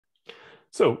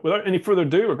So without any further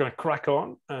ado, we're going to crack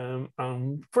on.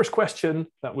 First question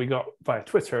that we got via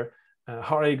Twitter,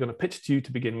 Harry, going to pitch to you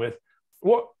to begin with.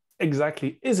 What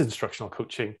exactly is instructional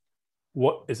coaching?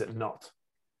 What is it not?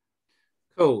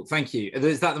 Cool, thank you.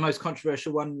 Is that the most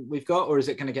controversial one we've got, or is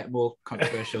it going to get more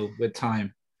controversial with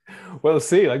time? We'll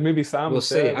see. Like maybe Sam we'll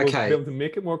see. We'll be able to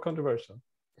make it more controversial.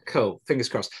 Cool, fingers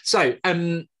crossed. So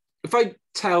if I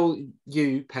tell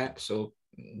you, Peps, or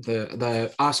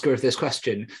the asker of this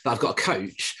question, that I've got a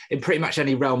coach in pretty much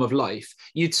any realm of life,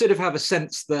 you'd sort of have a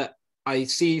sense that I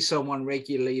see someone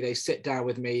regularly, they sit down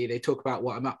with me, they talk about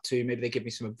what I'm up to, maybe they give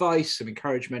me some advice, some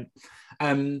encouragement.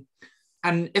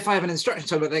 And if I have an instruction,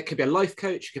 so that could be a life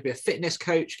coach, it could be a fitness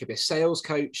coach, it could be a sales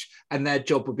coach, and their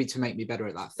job would be to make me better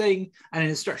at that thing. And an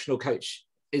instructional coach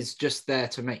is just there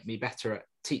to make me better at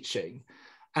teaching.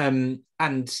 And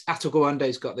Atul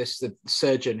Gawande's got this, the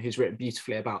surgeon who's written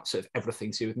beautifully about sort of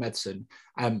everything to do with medicine,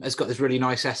 has got this really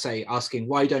nice essay asking,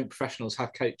 why don't professionals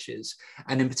have coaches?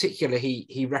 And in particular,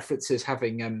 he references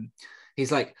having,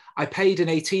 he's like, I paid an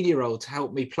 18-year-old to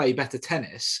help me play better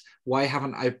tennis. Why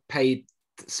haven't I paid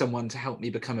someone to help me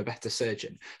become a better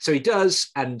surgeon? So he does,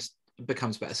 and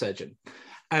becomes a better surgeon.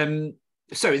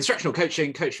 So instructional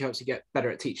coaching helps you get better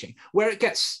at teaching. Where it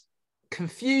gets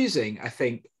confusing, I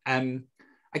think,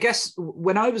 I guess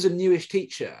when I was a newish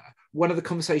teacher, one of the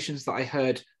conversations that I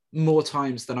heard more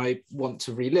times than I want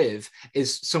to relive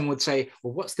is someone would say,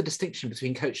 well, what's the distinction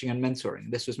between coaching and mentoring?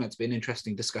 This was meant to be an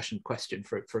interesting discussion question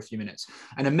for a few minutes.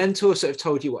 And a mentor sort of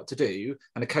told you what to do,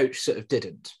 and a coach sort of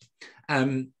didn't.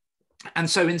 And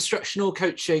so instructional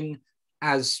coaching,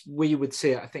 as we would see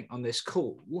it, I think, on this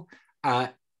call,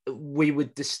 we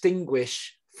would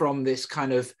distinguish from this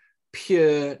kind of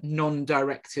pure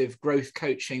non-directive growth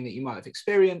coaching that you might have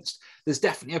experienced. There's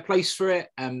definitely a place for it.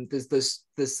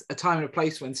 There's a time and a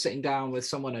place when sitting down with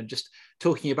someone and just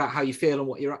talking about how you feel and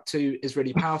what you're up to is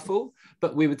really powerful.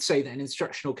 But we would say that in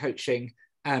instructional coaching,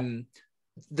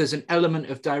 there's an element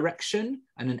of direction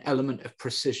and an element of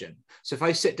precision. So if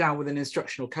I sit down with an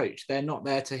instructional coach, they're not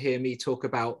there to hear me talk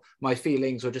about my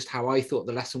feelings or just how I thought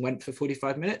the lesson went for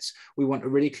 45 minutes. We want a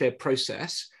really clear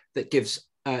process that gives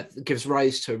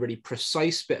rise to a really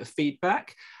precise bit of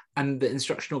feedback, and the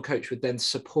instructional coach would then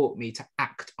support me to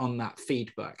act on that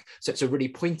feedback. So it's a really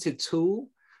pointed tool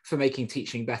for making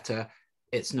teaching better.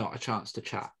 It's not a chance to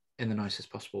chat in the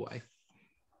nicest possible way.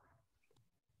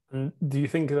 And do you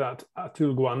think that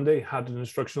Atul Gawande had an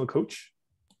instructional coach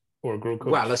or a growth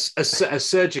coach? Well, a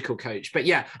surgical coach, but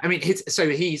yeah, I mean, so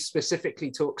he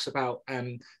specifically talks about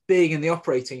being in the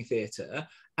operating theatre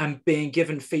and being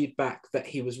given feedback that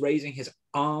he was raising his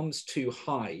arms too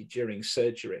high during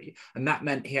surgery, and that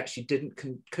meant he actually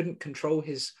couldn't control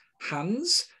his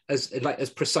hands as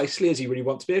precisely as you really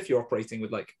want to be if you're operating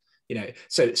with, like, you know.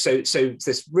 So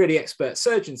this really expert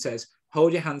surgeon says,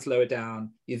 hold your hands lower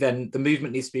down. The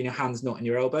movement needs to be in your hands, not in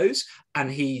your elbows. And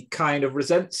he kind of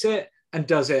resents it and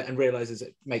does it and realizes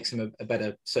it makes him a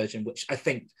better surgeon, which I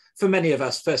think for many of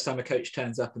us, first time a coach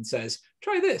turns up and says,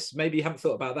 try this, maybe you haven't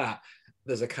thought about that.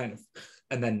 There's a kind of,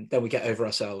 and then we get over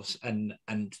ourselves and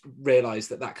realize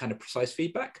that kind of precise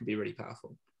feedback can be really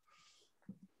powerful.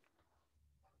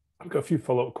 I've got a few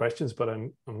follow-up questions, but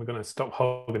I'm going to stop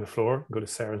hogging the floor, go to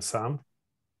Sarah and Sam,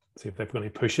 see if they've got any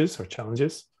pushes or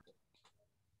challenges.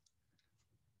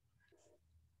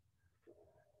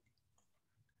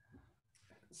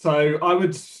 So I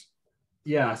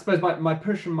suppose my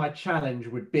push and my challenge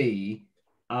would be,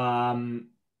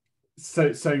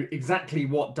 so exactly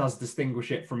what does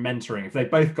distinguish it from mentoring? If they've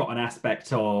both got an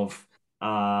aspect of,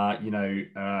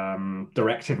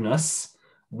 directiveness,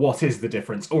 what is the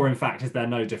difference? Or in fact, is there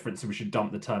no difference and we should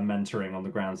dump the term mentoring on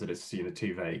the grounds that it's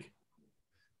too vague?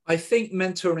 I think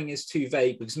mentoring is too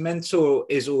vague because mentor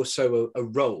is also a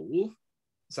role.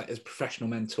 It's like as a professional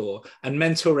mentor, and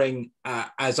mentoring,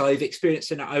 as I've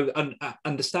experienced it, I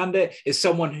understand it, is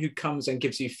someone who comes and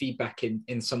gives you feedback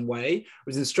in some way.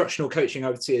 Whereas instructional coaching, I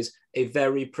would see as a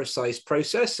very precise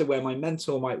process. So where my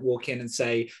mentor might walk in and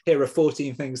say, here are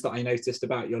 14 things that I noticed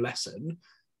about your lesson,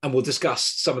 and we'll discuss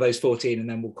some of those 14 and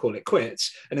then we'll call it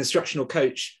quits. An instructional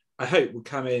coach, I hope, will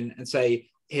come in and say,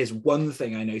 here's one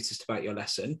thing I noticed about your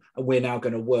lesson, and we're now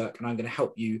going to work and I'm going to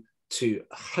help you to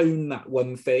hone that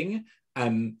one thing.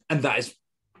 And that is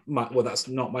that's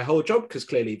not my whole job, because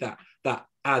clearly that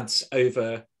adds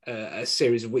over a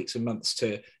series of weeks and months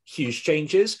to huge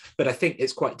changes. But I think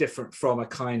it's quite different from a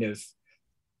kind of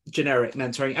generic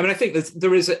mentoring. I mean, I think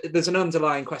there's an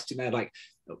underlying question there, like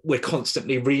we're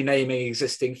constantly renaming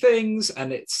existing things,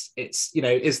 and it's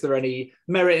is there any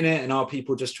merit in it, and are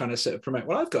people just trying to sort of promote,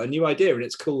 well, I've got a new idea and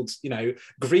it's called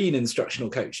green instructional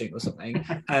coaching or something.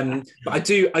 But I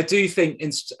do think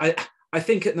I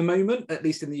think at the moment, at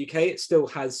least in the UK, it still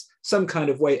has some kind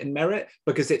of weight and merit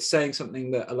because it's saying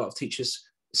something that a lot of teachers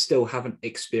still haven't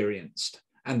experienced,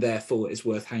 and therefore is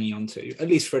worth hanging on to, at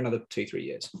least for another 2-3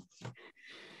 years.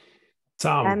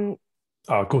 Sam.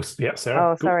 Oh, go. Yeah,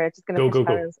 Sarah. Oh, sorry. I'm just going to push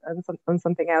go. On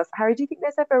something else. Harry, do you think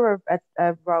there's ever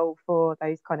a role for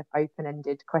those kind of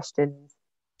open-ended questions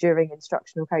during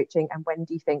instructional coaching? And when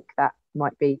do you think that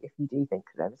might be, if you do think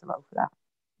there is a role for that?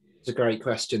 It's a great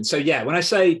question. So yeah, when I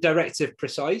say directive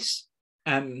precise,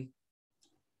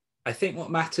 I think what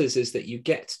matters is that you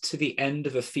get to the end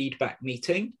of a feedback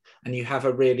meeting and you have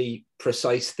a really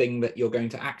precise thing that you're going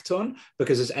to act on,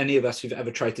 because as any of us who've ever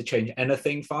tried to change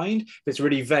anything find, if it's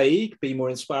really vague, be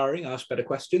more inspiring, ask better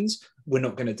questions, we're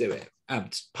not going to do it.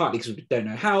 Partly because we don't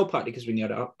know how, partly because we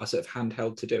need our sort of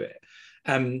handheld to do it.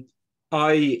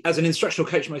 As an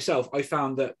instructional coach myself, I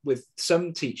found that with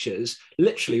some teachers,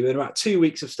 literally within about 2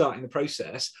 weeks of starting the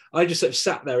process, I just sort of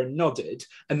sat there and nodded,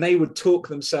 and they would talk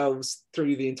themselves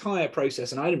through the entire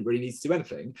process, and I didn't really need to do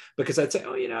anything, because I'd say,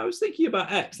 oh, I was thinking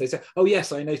about X. They'd say, oh,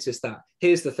 yes, I noticed that.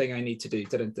 Here's the thing I need to do.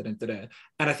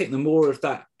 And I think the more of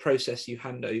that process you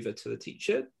hand over to the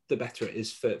teacher, the better it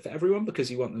is for everyone,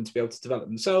 because you want them to be able to develop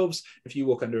themselves. If you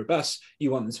walk under a bus,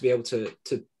 you want them to be able to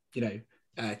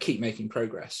keep making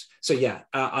progress. So yeah,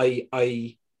 but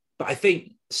I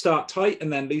think start tight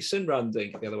and then loosen rather than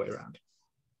doing it the other way around.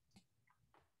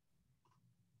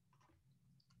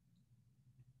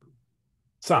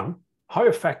 Sam, how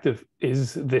effective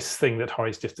is this thing that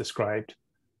Harry's just described,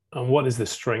 and what is the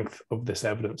strength of this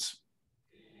evidence?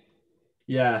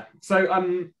 Yeah. So I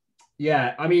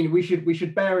mean, we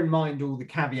should bear in mind all the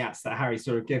caveats that Harry's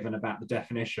sort of given about the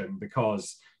definition,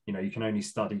 because you can only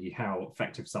study how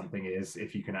effective something is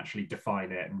if you can actually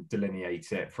define it and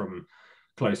delineate it from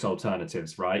close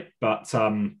alternatives, right? But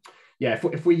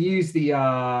if we use the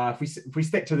if we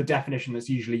stick to the definition that's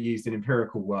usually used in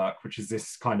empirical work, which is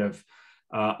this kind of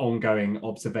ongoing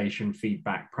observation,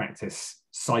 feedback, practice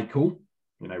cycle,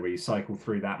 where you cycle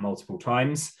through that multiple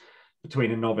times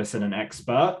between a novice and an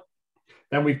expert,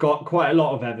 then we've got quite a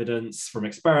lot of evidence from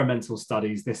experimental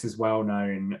studies. This is well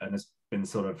known and has been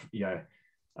sort of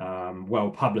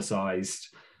well publicized,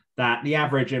 that the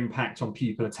average impact on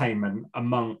pupil attainment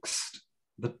amongst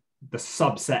the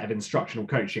subset of instructional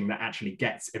coaching that actually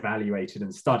gets evaluated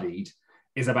and studied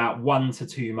is about 1 to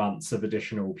 2 months of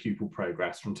additional pupil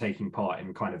progress from taking part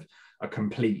in kind of a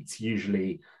complete,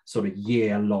 usually sort of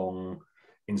year-long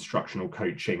instructional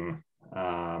coaching,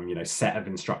 set of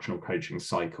instructional coaching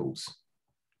cycles.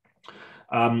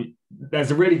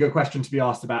 There's a really good question to be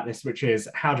asked about this, which is,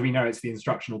 how do we know it's the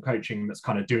instructional coaching that's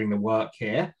kind of doing the work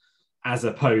here, as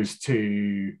opposed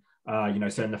to,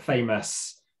 so in the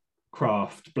famous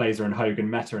Kraft, Blazer and Hogan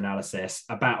meta-analysis,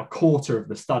 about a quarter of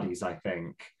the studies, I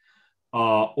think,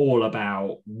 are all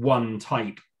about one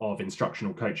type of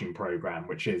instructional coaching program,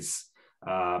 which is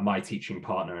my teaching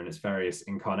partner and its various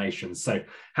incarnations. So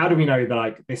how do we know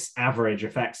that this average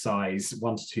effect size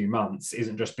 1 to 2 months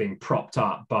isn't just being propped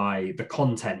up by the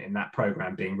content in that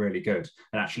program being really good,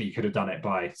 and actually you could have done it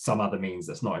by some other means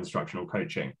that's not instructional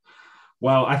coaching?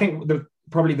 Well, I think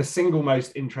probably the single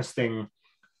most interesting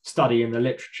study in the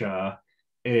literature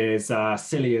is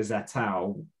Cilliers et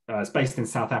al. It's based in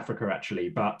South Africa actually,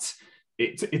 but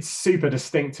it's super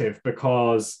distinctive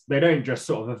because they don't just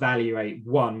sort of evaluate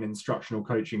one instructional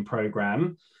coaching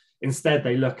program. Instead,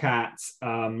 they look at,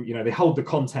 they hold the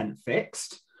content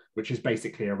fixed, which is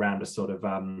basically around a sort of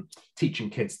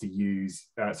teaching kids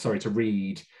to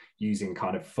read using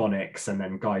kind of phonics and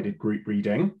then guided group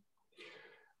reading.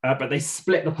 But they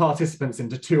split the participants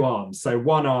into 2 arms. So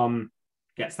one arm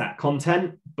gets that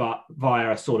content, but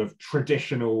via a sort of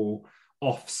traditional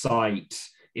off-site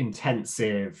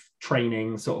intensive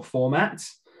training sort of format.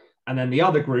 And then the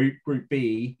other group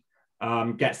B,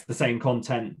 gets the same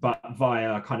content, but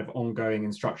via kind of ongoing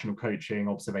instructional coaching,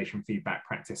 observation, feedback,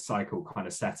 practice cycle kind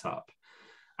of setup.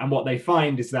 And what they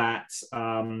find is that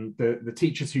the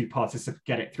teachers who participate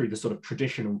get it through the sort of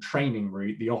traditional training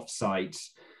route, the off-site,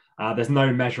 there's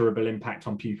no measurable impact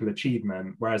on pupil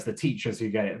achievement, whereas the teachers who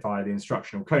get it via the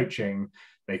instructional coaching,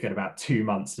 they get about 2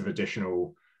 months of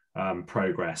additional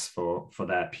progress for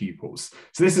their pupils.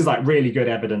 So this is really good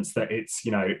evidence that it's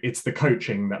the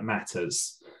coaching that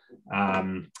matters.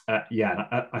 I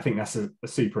think that's a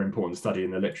super important study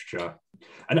in the literature.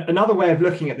 And another way of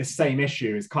looking at this same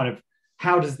issue is kind of,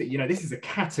 how does this is a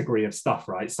category of stuff,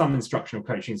 right? Some instructional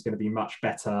coaching is going to be much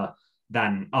better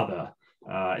than other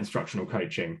instructional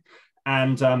coaching.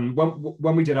 And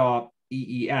when we did our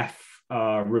EEF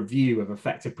review of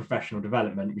effective professional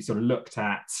development, we sort of looked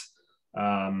at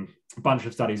a bunch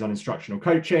of studies on instructional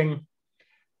coaching.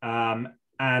 And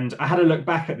And I had a look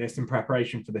back at this in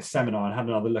preparation for this seminar and had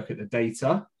another look at the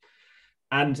data.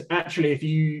 And actually,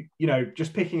 if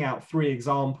just picking out 3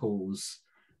 examples,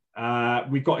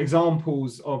 we've got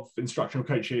examples of instructional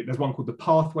coaching. There's one called the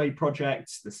Pathway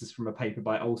Project. This is from a paper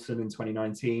by Olson in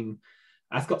 2019.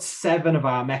 It's got 7 of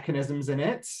our mechanisms in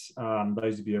it.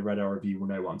 Those of you who read our review will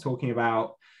know what I'm talking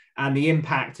about. And the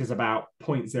impact is about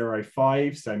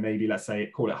 0.05. So maybe let's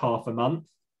say, call it half a month.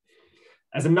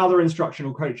 There's another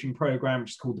instructional coaching program,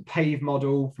 which is called the PAVE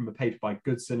model from a paper by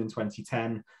Goodson in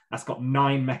 2010. That's got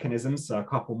 9 mechanisms, so a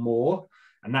couple more.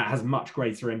 And that has much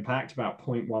greater impact, about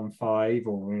 0.15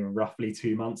 or roughly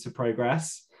 2 months of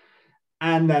progress.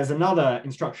 And there's another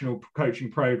instructional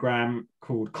coaching program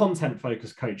called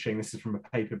content-focused coaching. This is from a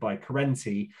paper by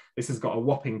Carenti. This has got a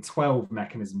whopping 12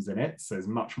 mechanisms in it, so there's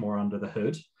much more under the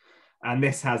hood. And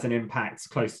this has an impact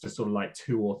close to sort of like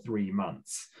 2 or 3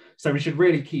 months. So we should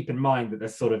really keep in mind that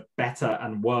there's sort of better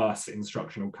and worse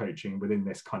instructional coaching within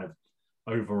this kind of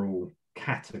overall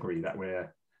category that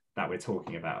we're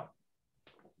talking about.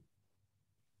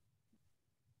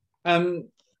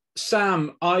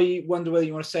 Sam, I wonder whether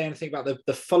you want to say anything about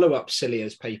the follow-up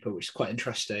Cilliers paper, which is quite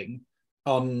interesting,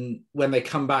 on when they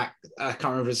come back. I can't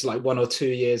remember if it's like 1 or 2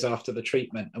 years after the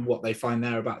treatment, and what they find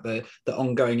there about the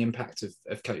ongoing impact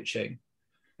of coaching.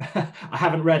 I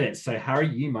haven't read it, so Harry,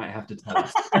 you might have to tell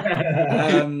us.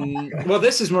 Well,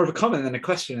 this is more of a comment than a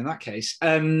question in that case.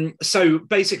 So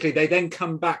basically, they then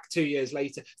come back 2 years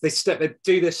later. They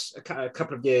do this a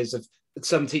couple of years of.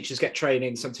 Some teachers get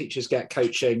training, some teachers get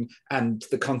coaching, and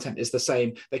the content is the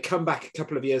same. They come back a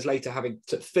couple of years later having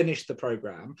to finish the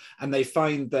program, and they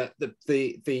find that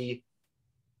the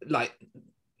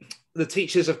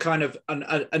teachers have kind of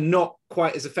are not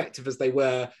quite as effective as they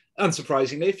were,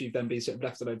 unsurprisingly, if you've then been sort of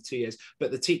left alone for 2 years.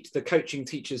 But the coaching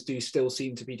teachers do still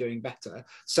seem to be doing better.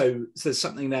 So there's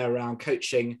something there around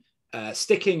coaching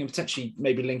sticking, and potentially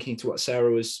maybe linking to what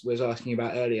Sarah was asking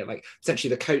about earlier. Like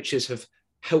potentially the coaches have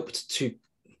helped to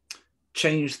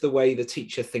change the way the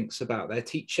teacher thinks about their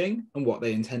teaching and what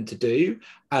they intend to do,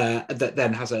 that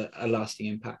then has a lasting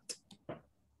impact.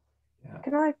 Yeah.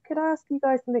 Could I ask you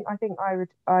guys something? I think I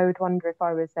would wonder if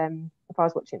I was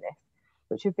watching this,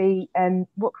 which would be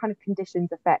what kind of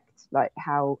conditions affect like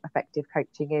how effective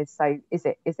coaching is. So is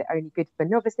it only good for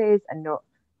novices and not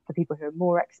for people who are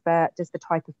more expert? Does the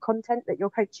type of content that you're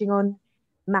coaching on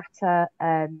matter?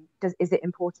 Is it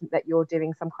important that you're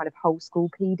doing some kind of whole school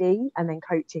PD and then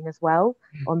coaching as well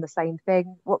on the same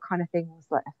thing? What kind of things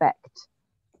like affect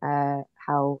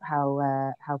how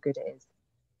good it is?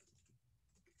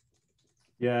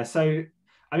 Yeah, so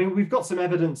I mean, we've got some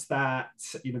evidence that,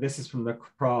 this is from the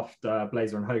Kraft,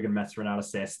 Blazer and Hogan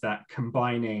meta-analysis, that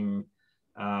combining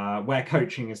where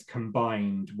coaching is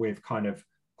combined with kind of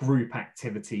group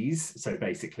activities, so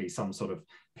basically some sort of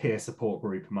peer support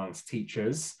group amongst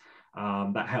teachers,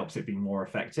 that helps it be more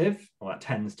effective, or that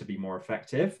tends to be more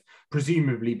effective,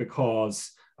 presumably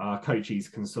because coaches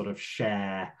can sort of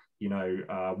share,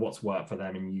 what's worked for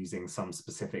them in using some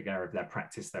specific area of their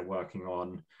practice they're working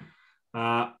on.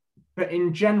 But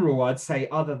in general, I'd say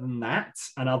other than that,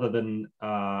 and other than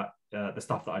the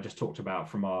stuff that I just talked about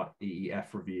from our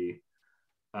EEF review,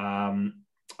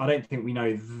 I don't think we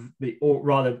know or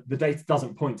rather the data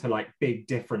doesn't point to like big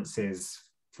differences,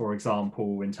 for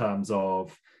example, in terms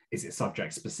of, is it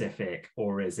subject specific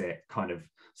or is it kind of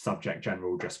subject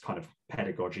general, just kind of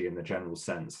pedagogy in the general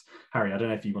sense. Harry, I don't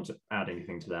know if you want to add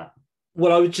anything to that.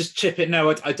 Well, I would just chip it.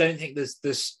 No, I don't think there's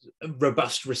this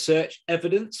robust research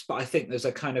evidence, but I think there's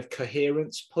a kind of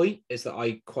coherence point, is that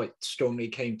I quite strongly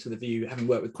came to the view, having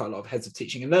worked with quite a lot of heads of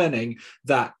teaching and learning,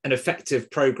 that an effective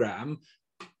program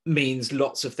means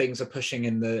lots of things are pushing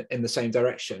in the same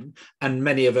direction. And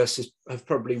many of us have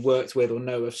probably worked with or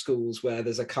know of schools where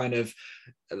there's a kind of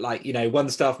like, one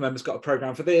staff member's got a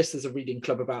program for this, there's a reading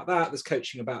club about that, there's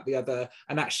coaching about the other,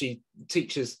 and actually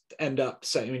teachers end up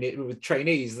saying it with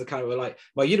trainees, the kind of like,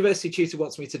 my university tutor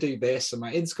wants me to do this and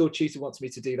my in-school tutor wants me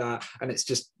to do that, and it's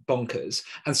just bonkers.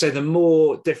 And so the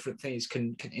more different things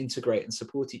can integrate and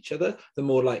support each other, the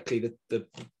more likely the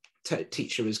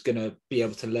teacher is going to be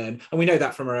able to learn. And we know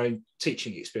that from our own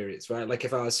teaching experience, right? Like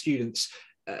if our students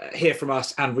hear from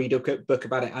us and read a book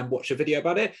about it and watch a video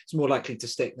about it, it's more likely to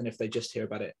stick than if they just hear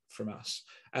about it from us.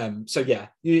 So yeah,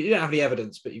 you don't have any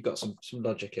evidence, but you've got some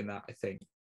logic in that, I think.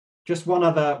 Just one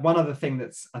other thing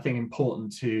that's, I think,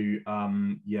 important to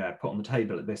put on the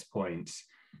table at this point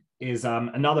is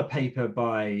another paper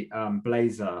by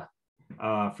Blazer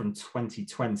from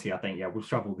 2020, I think. Yeah, we'll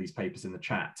shove all these papers in the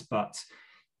chat, but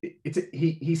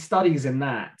he studies in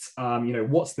that,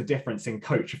 what's the difference in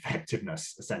coach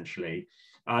effectiveness, essentially.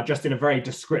 just in a very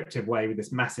descriptive way with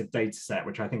this massive data set,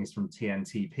 which I think is from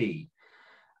TNTP.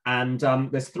 And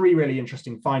there's 3 really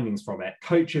interesting findings from it.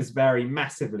 Coaches vary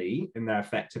massively in their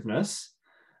effectiveness.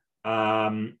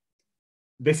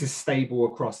 This is stable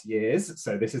across years.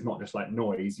 So this is not just like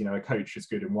noise, you know, a coach is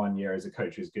good in 1 year as a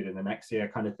coach is good in the next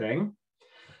year kind of thing.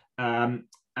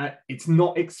 It's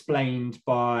not explained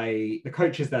by the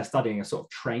coaches they're studying are sort of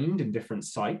trained in different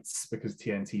sites, because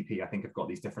TNTP, I think, have got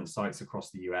these different sites across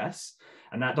the US,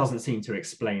 and that doesn't seem to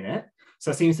explain it.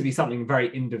 So it seems to be something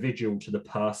very individual to the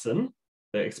person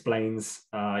that explains,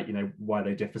 you know, why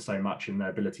they differ so much in their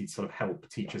ability to sort of help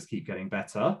teachers keep getting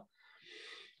better.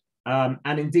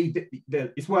 And indeed,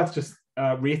 it's worth just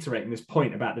reiterating this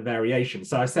point about the variation.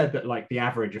 So I said that like the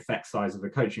average effect size of a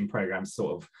coaching program is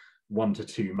sort of 1 to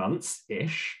 2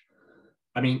 months-ish.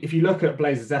 I mean, if you look at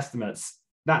Blazer's estimates,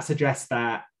 that suggests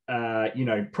that, you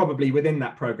know, probably within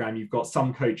that program, you've got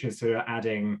some coaches who are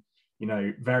adding, you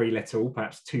know, very little,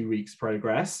 perhaps 2 weeks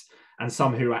progress, and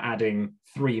some who are adding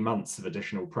 3 months of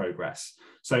additional progress.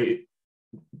 So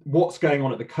what's going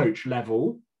on at the coach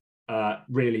level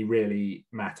really, really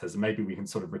matters. And maybe we can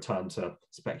sort of return to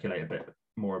speculate a bit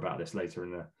more about this later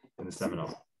in the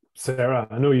seminar. Sarah,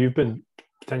 I know you've been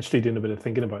potentially doing a bit of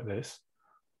thinking about this.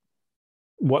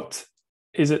 What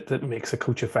is it that makes a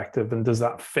coach effective, and does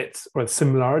that fit, or the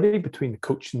similarity between the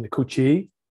coach and the coachee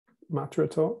matter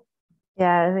at all?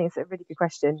 Yeah, I think it's a really good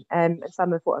question. And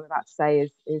some of what I'm about to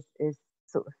say is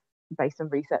sort of based on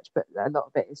research, but a lot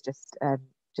of it is just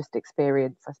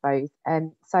experience, I suppose.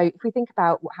 So if we think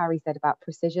about what Harry said about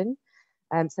precision,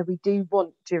 so we do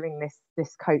want during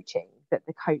this coaching that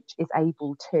the coach is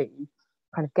able to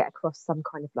kind of get across some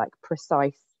kind of like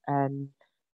precise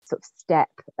sort of step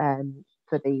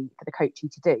for the coachee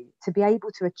to do. To be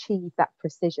able to achieve that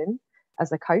precision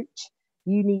as a coach,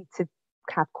 you need to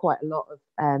have quite a lot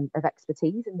of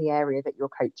expertise in the area that you're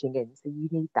coaching in. So you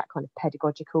need that kind of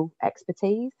pedagogical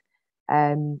expertise,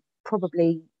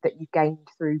 probably that you've gained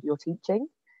through your teaching.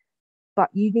 But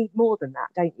you need more than that,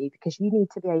 don't you? Because you need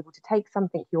to be able to take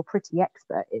something you're pretty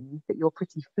expert in, that you're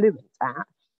pretty fluent at,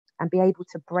 and be able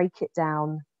to break it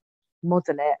down,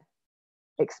 model it,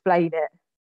 explain it,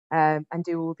 and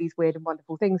do all these weird and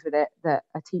wonderful things with it that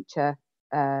a teacher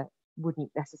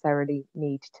wouldn't necessarily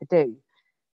need to do.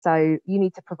 So you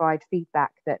need to provide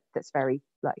feedback that's very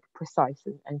like precise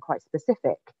and quite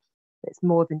specific. It's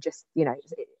more than just, you know,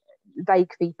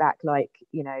 vague feedback like,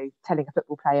 you know, telling a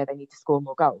football player they need to score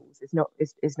more goals is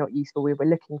not useful. We were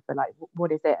looking for like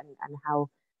what is it and how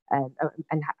can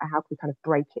we kind of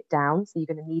break it down. So you're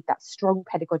going to need that strong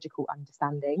pedagogical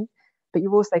understanding, but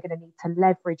you're also going to need to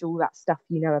leverage all that stuff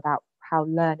you know about how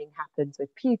learning happens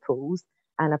with pupils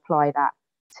and apply that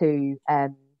to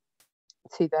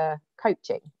the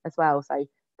coaching as well. So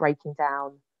breaking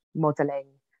down, modelling,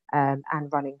 and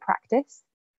running practice.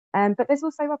 But there's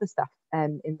also other stuff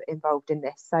involved in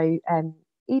this. So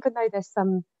even though there's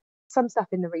some stuff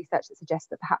in the research that suggests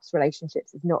that perhaps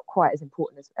relationships is not quite as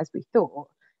important as we thought,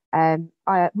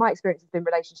 my experience has been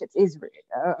relationships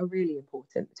are really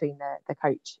important between the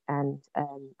coach and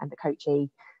the coachee.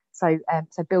 So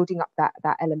building up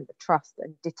that element of trust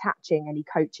and detaching any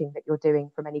coaching that you're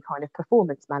doing from any kind of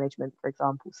performance management, for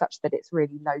example, such that it's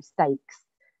really low stakes.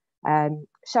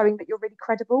 Showing that you're really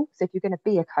credible. So if you're going to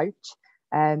be a coach,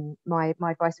 my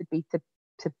advice would be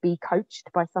to be coached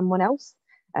by someone else,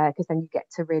 because then you get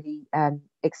to really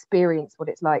experience what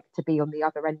it's like to be on the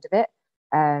other end of it,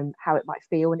 how it might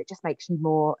feel, and it just makes you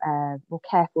more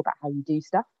careful about how you do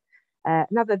stuff.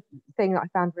 Another thing that I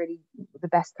found really the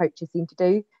best coaches seem to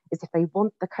do is if they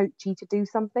want the coachee to do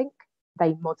something,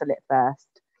 they model it first.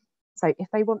 So if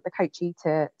they want the coachee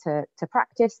to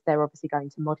practice, they're obviously going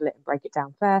to model it and break it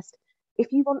down first.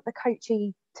 If you want the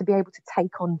coachee to be able to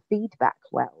take on feedback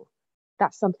well,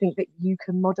 that's something that you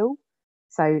can model.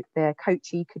 So the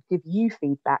coachee could give you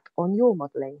feedback on your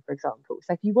modelling, for example.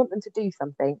 So if you want them to do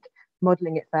something,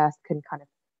 modelling it first can kind of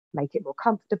make it more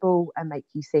comfortable and make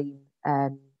you seem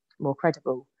more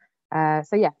credible. So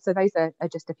those are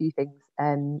just a few things.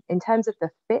 In terms of the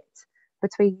fit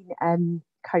between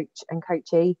coach and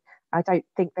coachee, I don't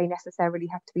think they necessarily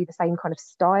have to be the same kind of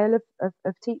style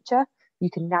of teacher. You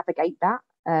can navigate that,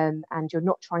 and you're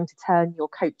not trying to turn your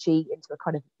coachee into a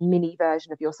kind of mini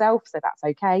version of yourself, so that's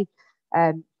okay.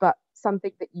 But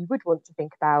something that you would want to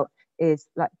think about is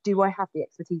like, do I have the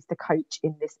expertise to coach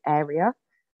in this area?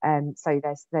 So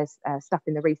there's stuff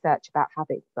in the research about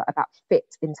fit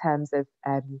in terms of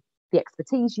the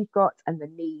expertise you've got and the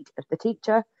need of the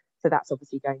teacher. So that's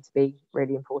obviously going to be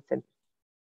really important.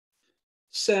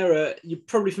 Sarah, you're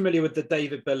probably familiar with the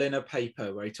David Berliner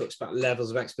paper where he talks about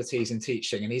levels of expertise in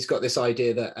teaching, and he's got this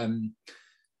idea that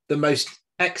the most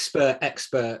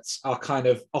experts are kind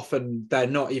of often, they're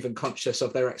not even conscious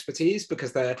of their expertise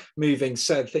because they're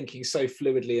thinking so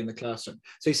fluidly in the classroom.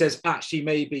 So he says, actually,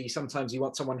 maybe sometimes you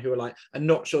want someone who are like a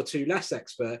notch or two less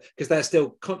expert because they're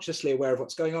still consciously aware of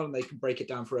what's going on and they can break it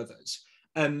down for others.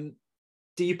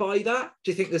 Do you buy that?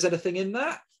 Do you think there's anything in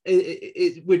that?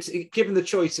 Given the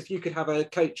choice, if you could have a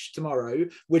coach tomorrow,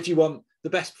 would you want the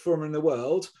best performer in the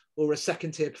world or a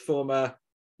second-tier performer?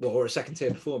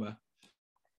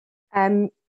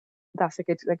 That's a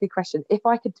good question. If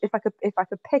I could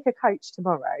pick a coach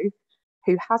tomorrow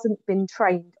who hasn't been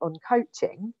trained on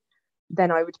coaching,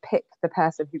 then I would pick the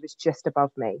person who was just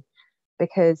above me,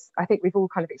 because I think we've all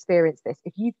kind of experienced this.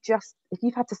 If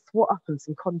you've had to swat up on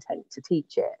some content to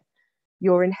teach it,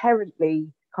 you're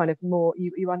inherently kind of more,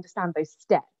 you understand those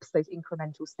steps, those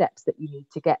incremental steps that you need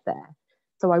to get there.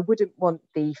 So I wouldn't want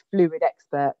the fluid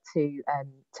expert to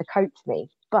coach me.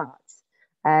 But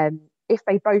if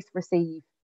they both receive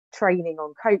training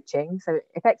on coaching, so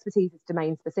if expertise is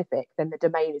domain specific, then the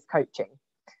domain is coaching,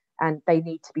 and they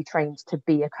need to be trained to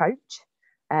be a coach.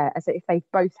 And so if they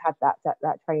both had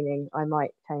that training, I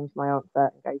might change my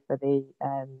answer and go for the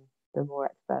more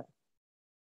expert.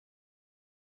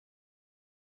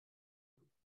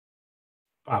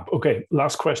 Okay,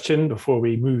 last question before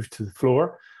we move to the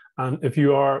floor. And if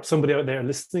you are somebody out there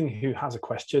listening who has a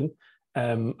question,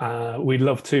 we'd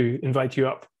love to invite you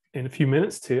up in a few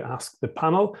minutes to ask the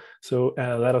panel. So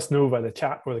let us know via the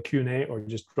chat or the Q&A, or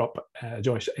just drop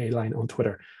Joyce a line on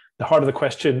Twitter. The harder the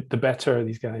question, the better.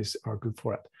 These guys are good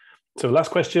for it. So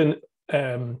last question,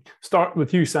 start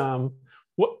with you, Sam,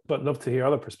 but love to hear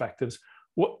other perspectives.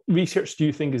 What research do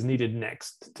you think is needed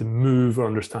next to move our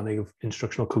understanding of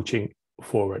instructional coaching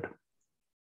forward?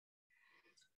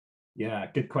 Yeah,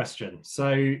 good question.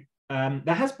 So there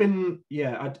has been,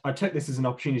 I took this as an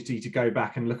opportunity to go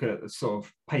back and look at the sort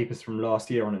of papers from last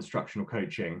year on instructional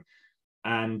coaching.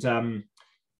 And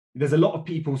there's a lot of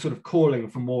people sort of calling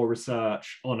for more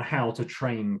research on how to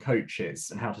train coaches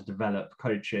and how to develop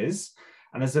coaches.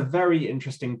 And there's a very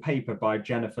interesting paper by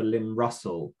Jennifer Lynn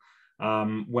Russell,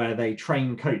 where they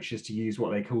train coaches to use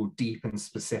what they call deep and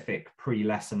specific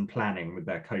pre-lesson planning with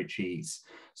their coachees.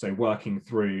 So working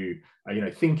through,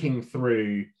 thinking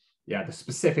through, the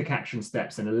specific action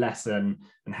steps in a lesson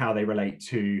and how they relate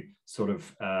to sort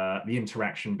of the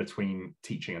interaction between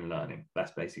teaching and learning.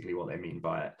 That's basically what they mean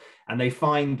by it. And they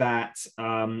find that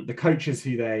the coaches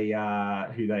who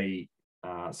they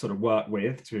sort of work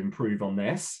with to improve on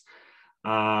this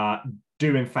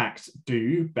do in fact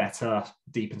do better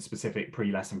deep and specific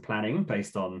pre-lesson planning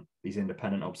based on these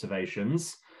independent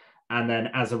observations. And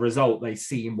then as a result, they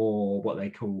see more what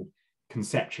they call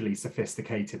conceptually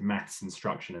sophisticated maths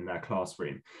instruction in their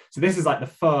classroom. So this is like the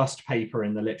first paper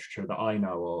in the literature that I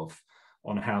know of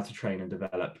on how to train and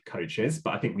develop coaches,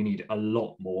 but I think we need a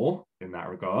lot more in that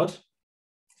regard.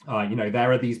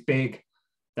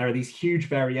 There are these huge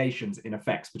variations in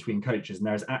effects between coaches, and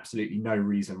there is absolutely no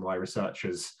reason why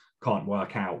researchers can't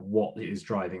work out what is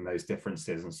driving those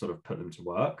differences and sort of put them to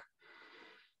work.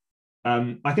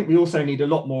 I think we also need a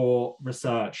lot more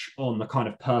research on the kind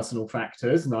of personal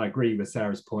factors, and I agree with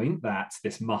Sarah's point that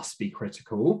this must be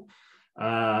critical.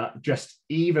 Just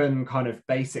even kind of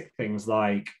basic things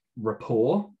like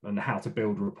rapport and how to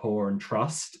build rapport and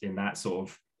trust in that sort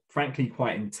of, frankly,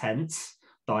 quite intense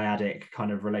dyadic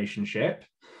kind of relationship.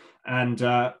 And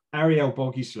Ariel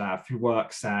Boguslav, who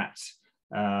works at,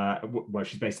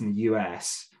 she's based in the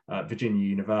US, Virginia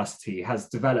University, has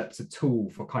developed a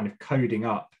tool for kind of coding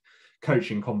up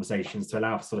coaching conversations to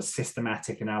allow for sort of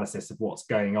systematic analysis of what's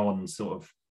going on sort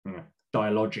of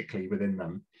dialogically within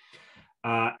them.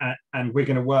 And we're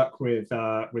going to work with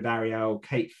Ariel,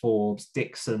 Kate Forbes,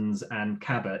 Dixons and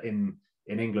Cabot in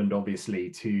England,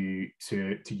 obviously, to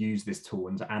use this tool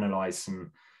and to analyze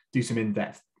do some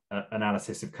in-depth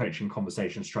analysis of coaching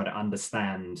conversations, try to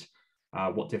understand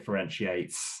what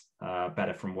differentiates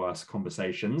better from worse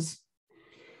conversations.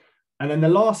 And then the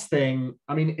last thing,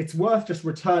 I mean, it's worth just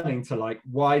returning to like,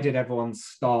 why did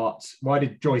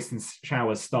Joyce and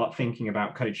Showers start thinking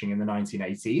about coaching in the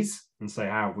 1980s? And so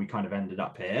how have we kind of ended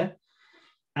up here?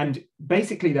 And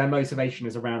basically their motivation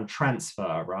is around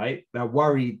transfer, right? They're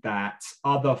worried that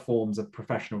other forms of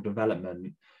professional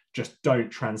development just don't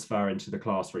transfer into the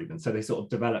classroom. And so they sort of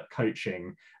develop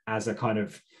coaching as a kind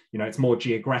of, it's more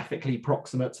geographically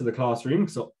proximate to the classroom.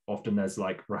 So often there's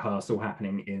like rehearsal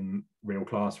happening in real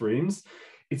classrooms.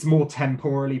 It's more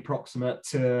temporally proximate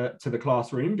to the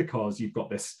classroom because you've got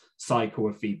this cycle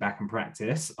of feedback and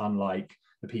practice, unlike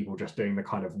the people just doing the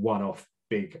kind of one-off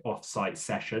big off-site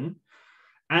session.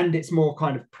 and it's more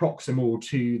kind of proximal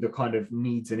to the kind of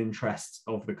needs and interests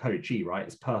of the coachee, right?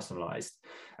 It's personalized.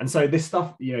 And so this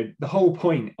stuff, you know, the whole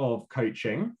point of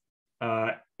coaching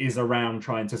is around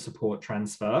trying to support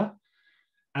transfer.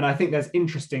 And I think there's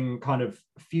interesting kind of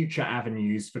future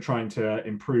avenues for trying to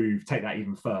improve, take that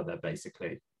even further,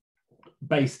 basically,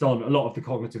 based on a lot of the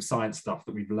cognitive science stuff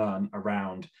that we've learned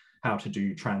around how to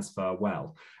do transfer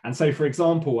well. And so, for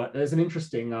example, there's an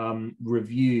interesting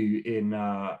review in,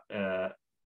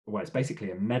 well, it's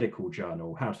basically a medical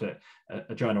journal,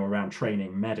 a journal around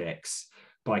training medics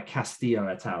by Castillo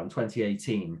et al. In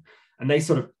 2018. And they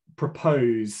sort of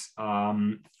propose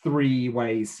 3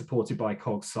 ways supported by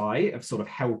CogSci of sort of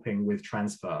helping with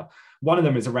transfer. One of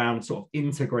them is around sort of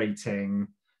integrating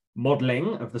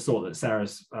modeling of the sort that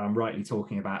Sarah's rightly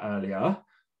talking about earlier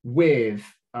with,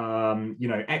 you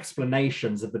know,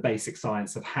 explanations of the basic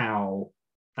science of how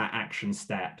that action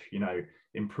step, you know,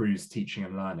 improves teaching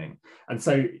and learning. And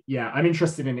so, yeah, I'm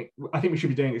interested in it. I think we should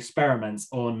be doing experiments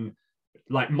on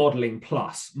like modeling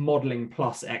plus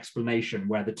explanation,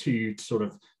 where the 2 sort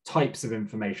of types of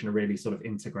information are really sort of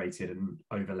integrated and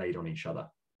overlaid on each other.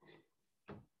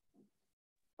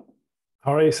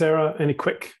 All right, Sarah, any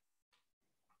quick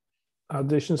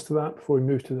additions to that before we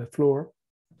move to the floor?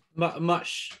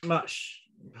 Much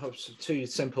too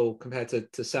simple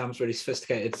compared to Sam's really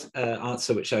sophisticated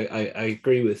answer, which I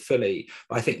agree with fully.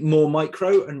 But I think more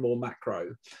micro and more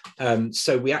macro.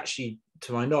 So we actually,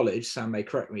 to my knowledge, Sam may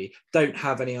correct me, don't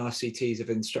have any RCTs of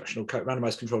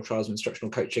randomized controlled trials of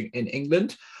instructional coaching in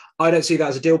England. I don't see that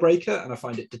as a deal breaker, and I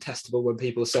find it detestable when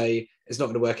people say it's not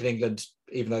going to work in England,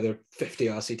 even though there are 50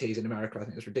 RCTs in America. I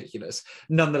think it's ridiculous.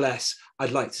 Nonetheless,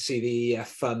 I'd like to see the EEF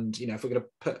fund, you know, if we're going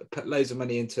to put loads of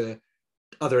money into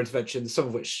other interventions, some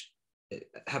of which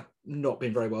have not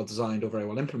been very well designed or very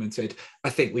well implemented, I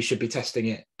think we should be testing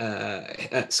it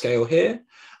at scale here.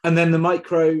 And then the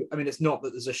micro, I mean, it's not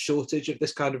that there's a shortage of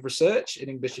this kind of research in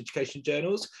English education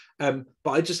journals, but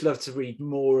I'd just love to read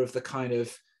more of the kind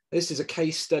of, this is a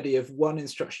case study of one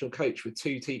instructional coach with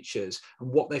 2 teachers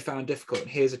and what they found difficult. And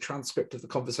here's a transcript of the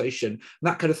conversation. And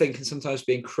that kind of thing can sometimes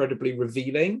be incredibly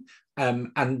revealing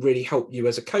and really help you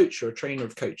as a coach or a trainer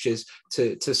of coaches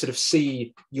to sort of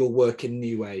see your work in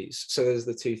new ways. So those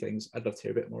are the 2 things I'd love to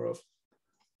hear a bit more of.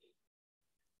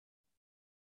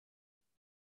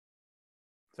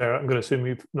 Sarah, I'm going to assume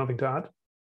you've nothing to add.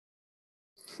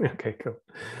 Okay, cool.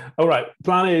 All right,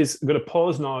 plan is I'm going to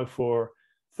pause now for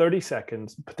 30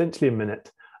 seconds, potentially a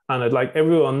minute, and I'd like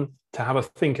everyone to have a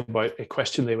think about a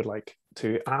question they would like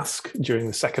to ask during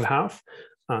the second half,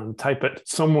 and type it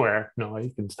somewhere. No,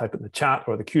 you can type it in the chat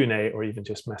or the Q&A, or even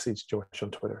just message Josh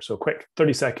on Twitter. So quick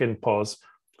 30-second pause,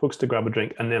 folks to grab a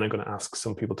drink, and then I'm going to ask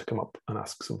some people to come up and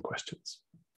ask some questions.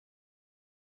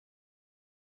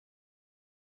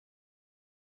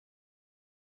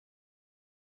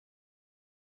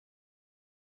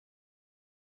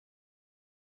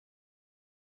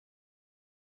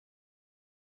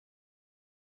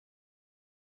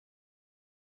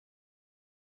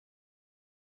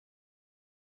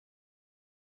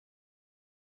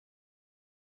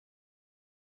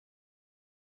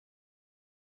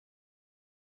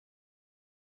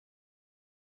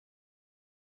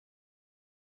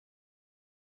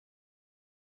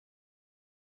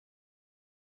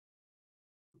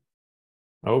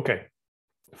 Okay,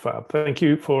 fab. Thank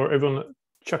you for everyone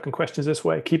chucking questions this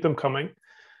way. Keep them coming.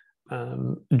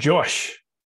 Josh,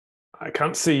 I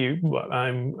can't see you, but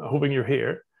I'm hoping you're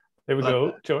here. There we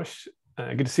go, Josh.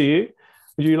 Good to see you.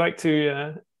 Would you like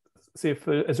to see if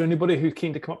is there anybody who's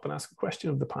keen to come up and ask a question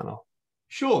of the panel?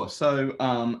 Sure.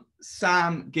 So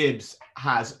Sam Gibbs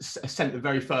has sent the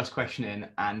very first question in,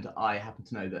 and I happen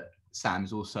to know that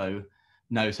Sam's also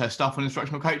knows her stuff on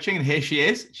instructional coaching, and here she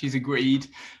is. She's agreed.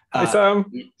 Hi, Sam.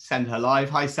 Send her live.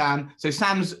 Hi, Sam. So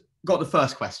Sam's got the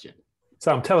first question.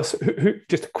 Sam, tell us,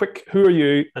 just a quick, who are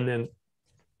you? And then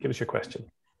give us your question.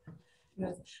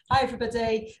 Hi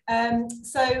everybody,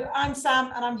 so I'm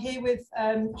Sam and I'm here with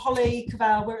Holly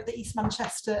Cavell. We're at the East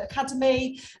Manchester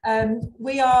Academy.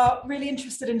 We are really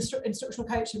interested in instructional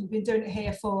coaching. We've been doing it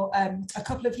here for a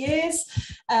couple of years,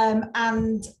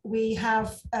 and we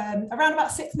have around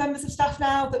about 6 members of staff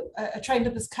now that are trained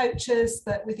up as coaches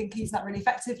that we think use that really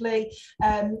effectively.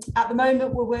 At the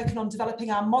moment we're working on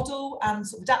developing our model and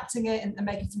sort of adapting it and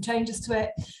making some changes to it,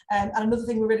 and another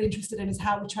thing we're really interested in is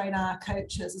how we train our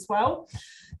coaches as well.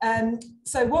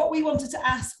 So what we wanted to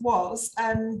ask was,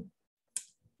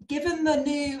 given the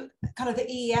new kind of the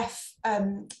EEF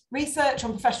research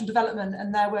on professional development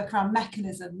and their work around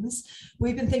mechanisms,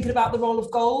 we've been thinking about the role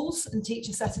of goals and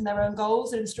teachers setting their own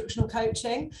goals in instructional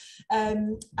coaching,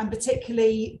 and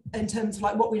particularly in terms of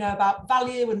like what we know about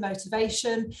value and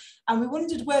motivation. And we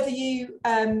wondered whether you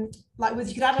whether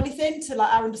you could add anything to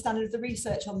like our understanding of the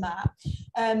research on that,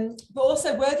 but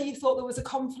also whether you thought there was a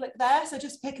conflict there. So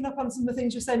just picking up on some of the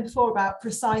things you were saying before about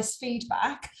precise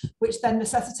feedback, which then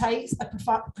necessitates a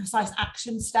precise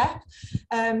action step.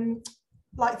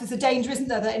 Like there's a danger, isn't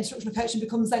there, that instructional coaching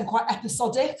becomes then quite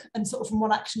episodic and sort of from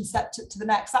one action step to the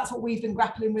next. That's what we've been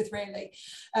grappling with, really.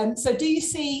 So do you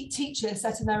see teachers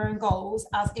setting their own goals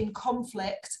as in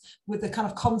conflict with the kind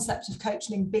of concept of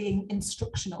coaching being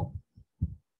instructional?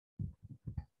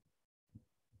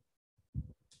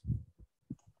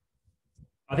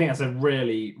 I think that's a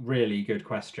really, really good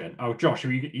question. Oh, Josh,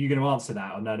 are you going to answer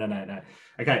that? Or no.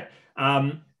 Okay.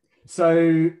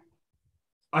 So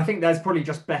I think there's probably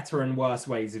just better and worse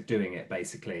ways of doing it,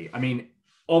 basically. I mean,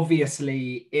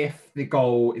 obviously, if the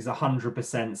goal is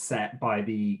 100% set by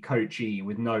the coachee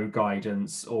with no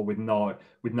guidance or with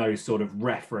no sort of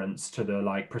reference to the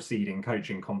like preceding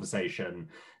coaching conversation,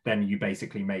 then you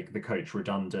basically make the coach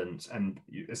redundant, and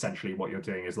essentially what you're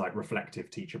doing is like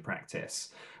reflective teacher practice.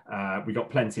 We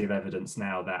got plenty of evidence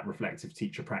now that reflective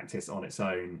teacher practice on its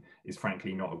own is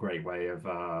frankly not a great way of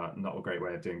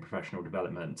doing professional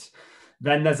development.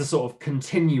 Then there's a sort of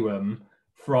continuum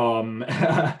from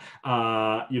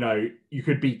you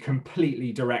could be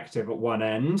completely directive at one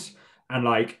end and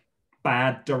like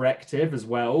bad directive as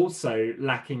well, so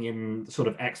lacking in sort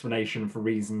of explanation for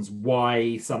reasons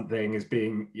why something is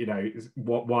being,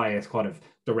 why a kind of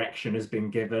direction has been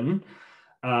given.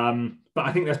 But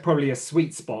I think there's probably a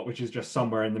sweet spot which is just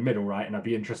somewhere in the middle, right? And I'd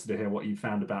be interested to hear what you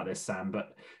found about this, Sam,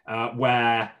 but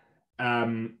where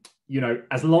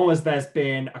as long as there's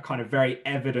been a kind of very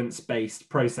evidence-based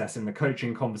process in the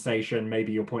coaching conversation,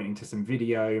 maybe you're pointing to some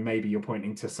video, maybe you're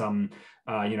pointing to some,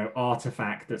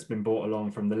 artifact that's been brought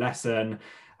along from the lesson.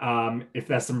 If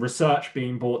there's some research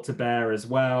being brought to bear as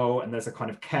well, and there's a kind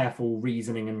of careful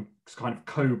reasoning and kind of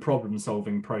co-problem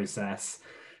solving process,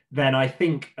 then I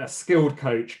think a skilled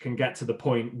coach can get to the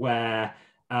point where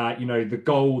the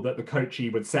goal that the coachee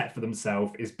would set for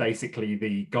themselves is basically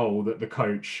the goal that the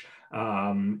coach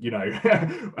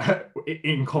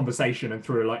in conversation and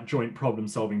through a like joint problem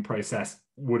solving process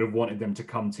would have wanted them to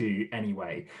come to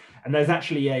anyway. And there's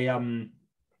actually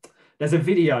there's a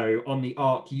video on the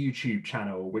ARC YouTube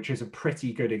channel, which is a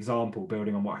pretty good example,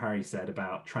 building on what Harry said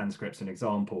about transcripts and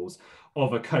examples,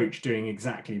 of a coach doing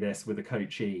exactly this with a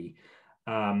coachee.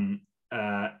 So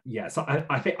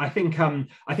I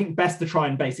think best to try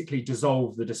and basically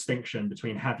dissolve the distinction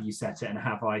between have you set it and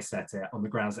have I set it, on the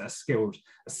grounds that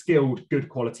a skilled good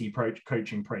quality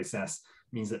coaching process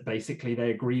means that basically they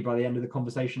agree by the end of the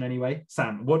conversation anyway.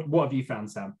 Sam, what have you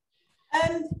found, Sam?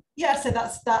 So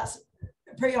that's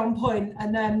pretty on point,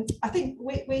 and I think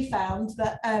we found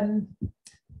that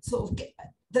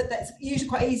that's usually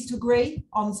quite easy to agree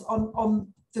on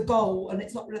the goal, and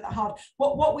it's not really that hard.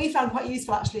 What we found quite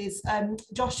useful actually is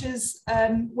Josh's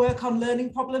work on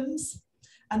learning problems,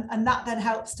 and that then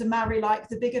helps to marry like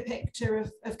the bigger picture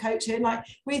of coaching. Like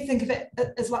we think of it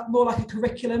as like more like a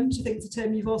curriculum, which I think is a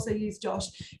term you've also used, Josh,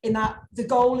 in that the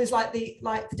goal is like the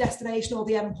destination or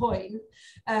the end point,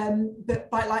 but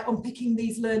by like unpicking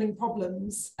these learning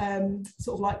problems,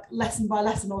 sort of like lesson by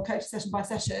lesson or coaching session by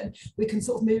session, we can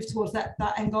sort of move towards that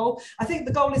end goal. I think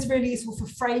the goal is really useful for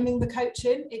framing the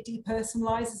coaching. It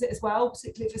depersonalizes it as well,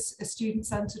 particularly if it's a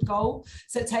student-centered goal.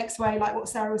 So it takes away like what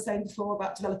Sarah was saying before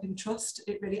about developing trust.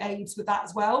 It really aids with that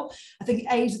as well. I think it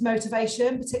aids with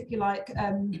motivation, particularly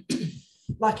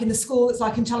like in the school, it's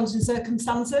like in challenging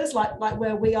circumstances, like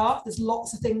where we are, there's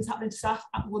lots of things happening to staff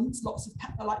at once, lots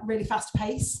of like really fast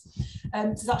pace. So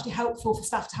it's actually helpful for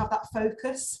staff to have that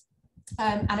focus.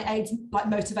 And it aids like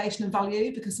motivation and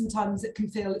value, because sometimes it can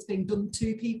feel it's being done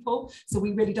to people, so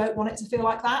we really don't want it to feel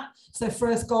like that. So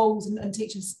for us, goals and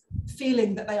teachers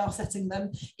feeling that they are setting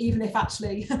them, even if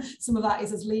actually some of that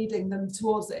is us leading them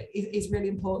towards it, is really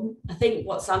important. I think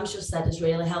what Sam's just said has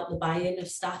really helped the buy-in of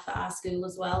staff at our school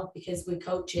as well, because we're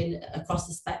coaching across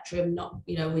the spectrum, not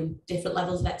with different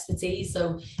levels of expertise.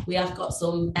 So we have got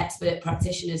some expert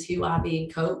practitioners who are being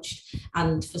coached,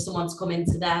 and for someone to come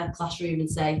into their classroom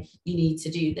and say you need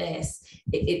to do this,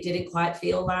 it didn't quite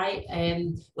feel right.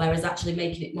 Whereas actually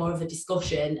making it more of a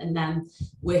discussion and then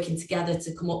working together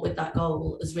to come up with that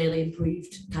goal has really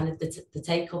improved kind of the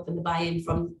take up and the buy-in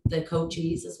from the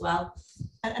coaches as well.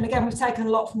 And again, we've taken a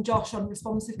lot from Josh on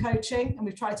responsive coaching, and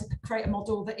we've tried to create a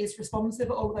model that is responsive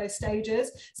at all of those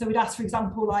stages. So we'd ask, for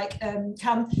example, like,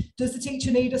 does the teacher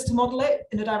need us to model it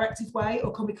in a directive way,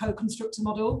 or can we co-construct a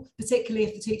model, particularly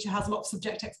if the teacher has a lot of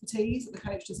subject expertise that the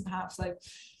coach doesn't have? So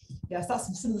yes,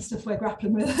 that's some of the stuff we're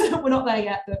grappling with. We're not there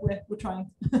yet, but we're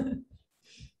trying.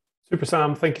 Super,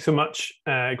 Sam. Thank you so much.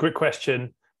 Great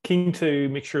question. Keen to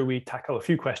make sure we tackle a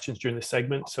few questions during this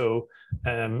segment, so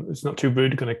it's not too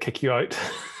rude. Going to kick you out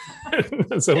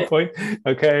at some point.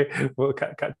 Okay, we'll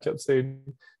catch up soon.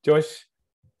 Josh?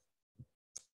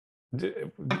 I'm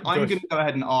going to go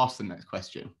ahead and ask the next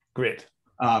question. Great.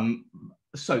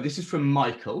 So this is from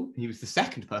Michael. He was the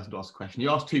second person to ask a question. He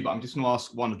asked two, but I'm just going to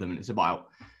ask one of them, and it's about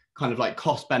kind of like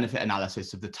cost-benefit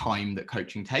analysis of the time that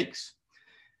coaching takes.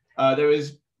 There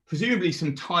is presumably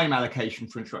some time allocation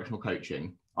for instructional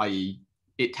coaching, i.e.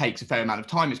 it takes a fair amount of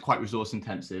time, it's quite resource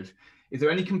intensive. Is there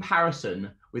any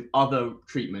comparison with other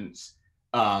treatments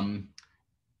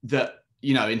that,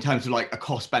 you know, in terms of like a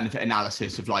cost benefit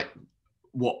analysis of like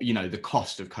what, you know, the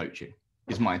cost of coaching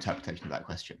is my interpretation of that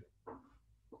question.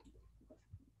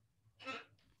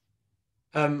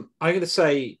 I'm going to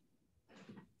say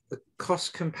the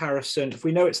cost comparison, if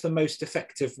we know it's the most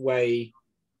effective way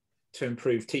to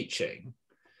improve teaching,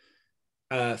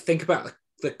 think about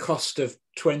the cost of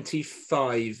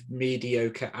 25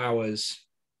 mediocre hours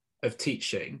of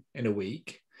teaching in a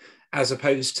week, as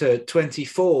opposed to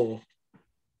 24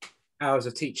 hours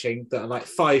of teaching that are like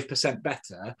 5%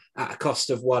 better at a cost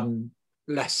of one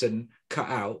lesson cut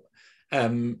out.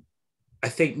 I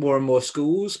think more and more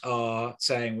schools are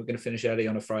saying we're going to finish early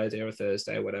on a Friday or a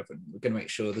Thursday or whatever. We're going to make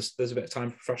sure there's a bit of time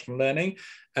for professional learning.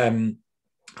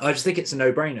 I just think it's a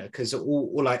no-brainer, because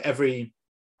all like every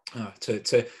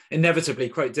to inevitably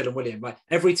quote Dylan William, like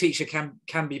every teacher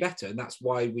can be better, and that's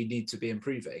why we need to be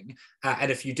improving. And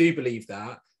if you do believe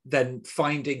that, then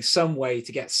finding some way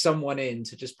to get someone in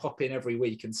to just pop in every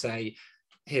week and say,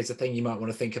 here's the thing you might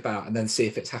want to think about, and then see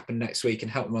if it's happened next week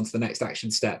and help them on to the next action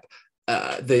step.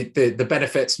 The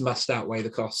benefits must outweigh the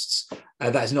costs.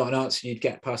 That is not an answer you'd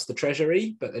get past the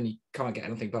Treasury, but then you can't get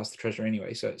anything past the Treasury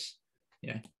anyway. So it's,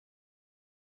 you know.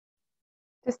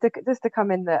 Just to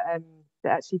come in that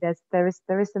actually there is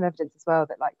some evidence as well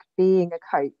that like being a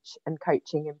coach and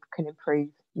coaching can improve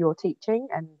your teaching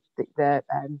and the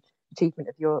achievement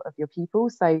of your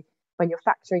pupils. So when you're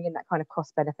factoring in that kind of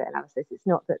cost benefit analysis, it's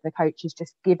not that the coach is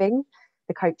just giving,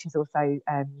 the coach is also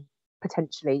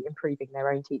potentially improving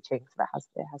their own teaching, so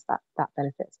it has that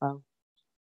benefit as well.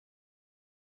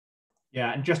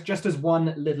 Yeah, and just as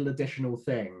one little additional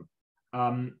thing,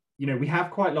 you know, we have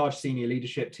quite large senior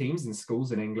leadership teams in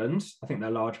schools in England. I think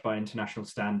they're large by international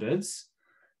standards.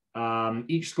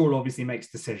 Each school obviously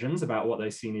makes decisions about what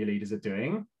those senior leaders are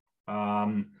doing.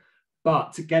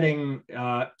 But getting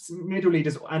middle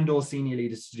leaders and or senior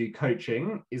leaders to do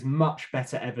coaching is much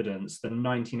better evidence than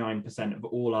 99% of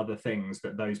all other things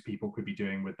that those people could be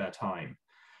doing with their time.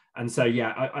 And so,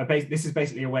 yeah, this is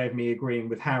basically a way of me agreeing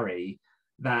with Harry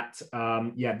that,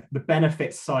 yeah, the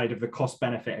benefits side of the cost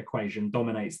benefit equation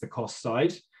dominates the cost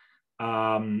side,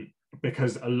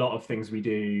 because a lot of things we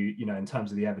do, you know, in terms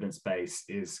of the evidence base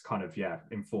is kind of, yeah,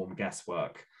 informed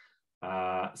guesswork.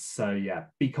 So yeah,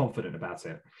 be confident about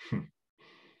it.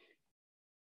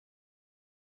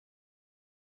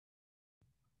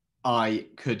 I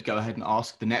could go ahead and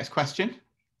ask the next question.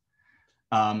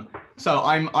 So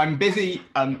I'm busy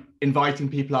inviting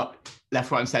people up left,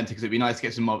 right, and centre, because it'd be nice to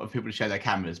get some more people to share their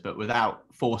cameras, but without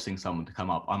forcing someone to come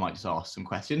up, I might just ask some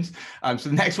questions. So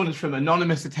the next one is from an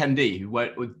anonymous attendee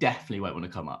who definitely won't want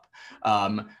to come up.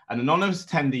 An anonymous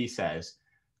attendee says,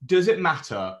 does it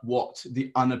matter what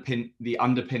the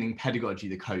underpinning pedagogy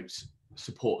the coach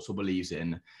supports or believes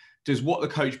in? Does what the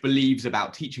coach believes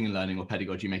about teaching and learning or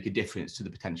pedagogy make a difference to the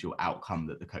potential outcome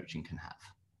that the coaching can have?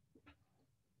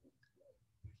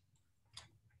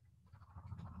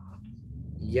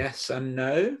 Yes and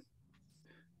no.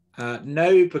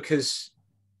 No, because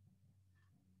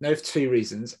no, for two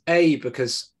reasons. A,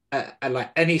 because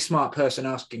like any smart person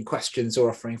asking questions or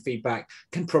offering feedback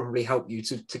can probably help you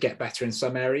to get better in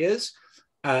some areas.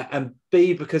 And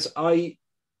B, because I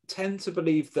tend to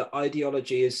believe that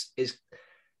ideology is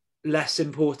less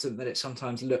important than it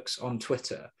sometimes looks on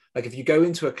Twitter. Like if you go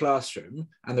into a classroom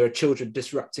and there are children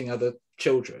disrupting other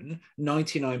children,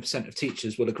 99% of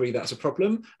teachers will agree that's a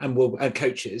problem, and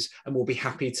coaches, and will be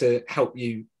happy to help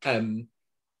you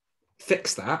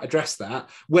fix that, address that,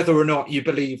 whether or not you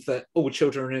believe that all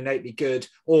children are innately good,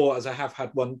 or, as I have had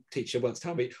one teacher once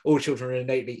tell me, all children are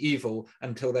innately evil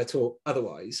until they're taught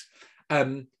otherwise.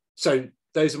 So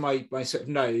those are my sort of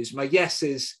no's. My yes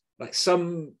is like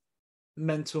some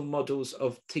mental models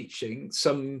of teaching,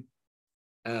 some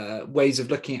ways of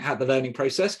looking at how the learning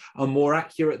process are more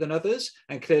accurate than others.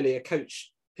 And clearly a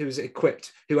coach who is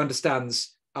equipped, who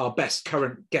understands our best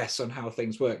current guess on how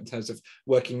things work in terms of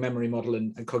working memory model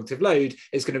and cognitive load,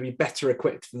 is going to be better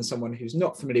equipped than someone who's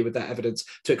not familiar with that evidence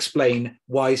to explain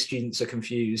why students are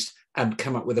confused and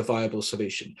come up with a viable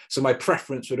solution. So my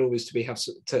preference would always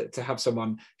to have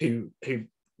someone who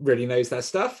really knows their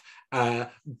stuff,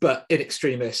 but in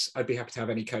extremis, I'd be happy to have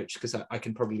any coach, because I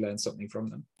can probably learn something from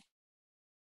them.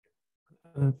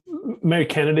 Mary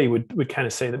Kennedy would kind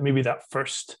of say that maybe the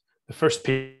first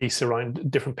piece around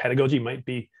different pedagogy might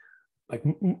be like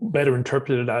better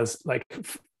interpreted as like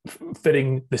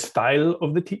fitting the style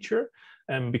of the teacher,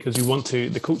 because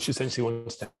the coach essentially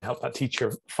wants to help that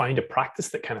teacher find a practice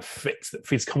that kind of fits, that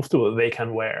feels comfortable, that they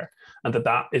can wear, and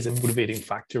that is a motivating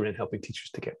factor in helping teachers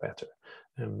to get better.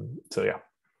 So yeah.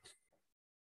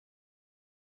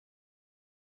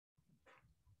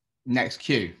 Next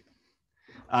cue.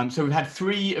 So we've had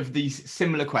 3 of these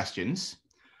similar questions,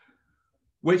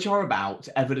 which are about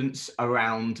evidence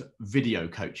around video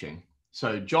coaching.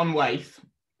 So John Waith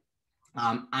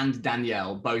and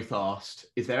Danielle both asked,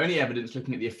 is there any evidence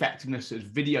looking at the effectiveness of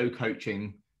video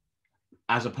coaching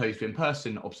as opposed to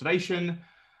in-person observation?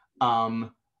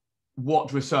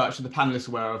 What research are the panelists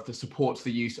aware of that supports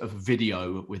the use of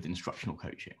video with instructional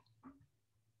coaching?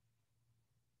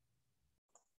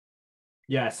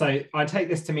 Yeah, so I take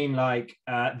this to mean like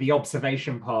the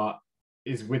observation part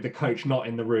is with the coach not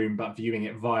in the room, but viewing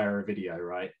it via a video,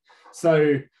 right?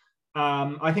 So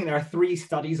I think there are 3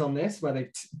 studies on this where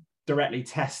they've directly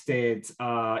tested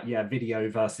video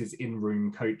versus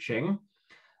in-room coaching.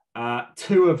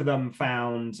 2 of them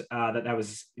found that there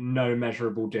was no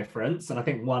measurable difference, and I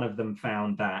think one of them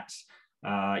found that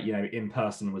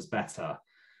in-person was better.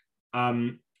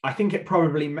 I think it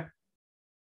probably,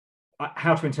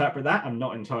 how to interpret that, I'm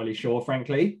not entirely sure,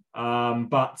 frankly,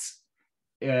 but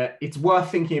it's worth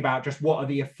thinking about just what are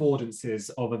the affordances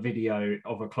of a video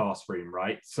of a classroom,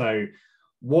 right? So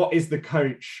what is the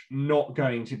coach not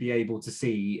going to be able to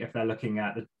see if they're looking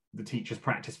at the teacher's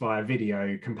practice via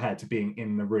video compared to being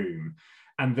in the room?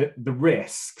 And the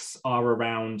risks are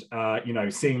around,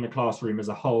 seeing the classroom as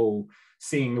a whole,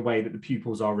 seeing the way that the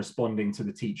pupils are responding to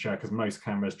the teacher, because most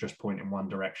cameras just point in one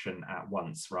direction at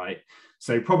once, right?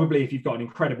 So probably if you've got an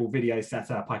incredible video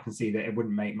setup, I can see that it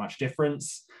wouldn't make much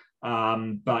difference.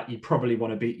 But you probably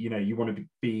want to be, you want to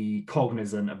be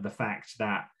cognizant of the fact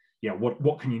that,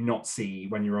 what can you not see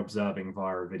when you're observing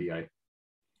via a video?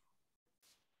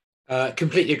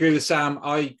 Completely agree with Sam.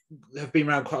 I have been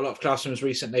around quite a lot of classrooms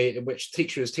recently in which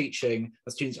teacher is teaching,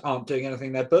 the students aren't doing anything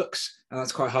in their books, and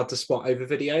that's quite hard to spot over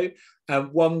video.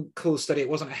 One cool study, it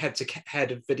wasn't a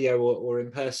head-to-head of video or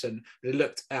in person, but it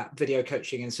looked at video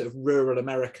coaching in sort of rural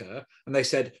America, and they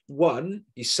said, 1,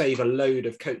 you save a load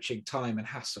of coaching time and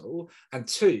hassle, and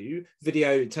 2,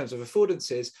 video in terms of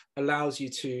affordances allows you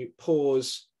to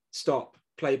pause, stop,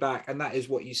 play back, and that is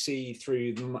what you see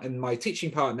through in my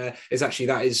teaching partner, is actually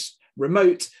that is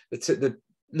remote. The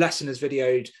lesson is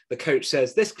videoed, the coach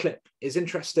says this clip is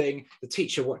interesting, the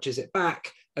teacher watches it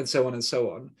back, and so on and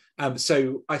so on.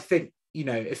 So I think,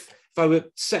 if I were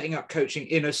setting up coaching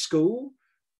in a school,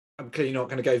 I'm clearly not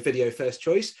going to go video first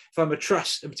choice. If I'm a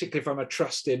trust, and particularly if I'm a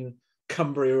trust in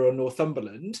Cumbria or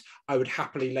Northumberland, I would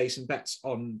happily lay some bets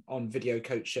on video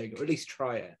coaching, or at least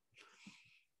try it.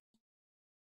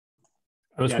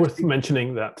 It's worth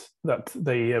mentioning that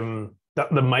the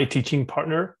My Teaching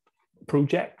Partner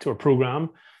project or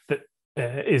program that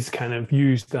is kind of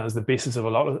used as the basis of a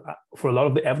lot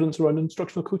of the evidence around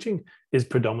instructional coaching is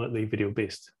predominantly video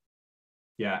based.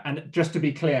 Yeah, and just to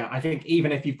be clear, I think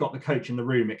even if you've got the coach in the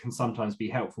room, it can sometimes be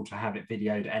helpful to have it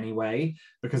videoed anyway,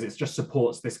 because it just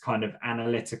supports this kind of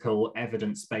analytical,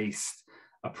 evidence-based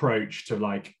approach to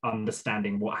like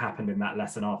understanding what happened in that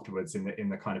lesson afterwards in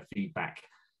the kind of feedback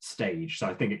stage. So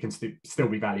I think it can still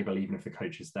be valuable even if the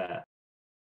coach is there.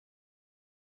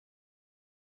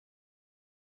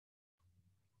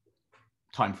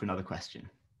 Time for another question.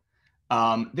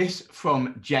 This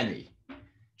from Jenny.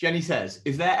 Jenny says,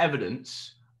 is there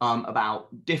evidence about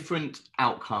different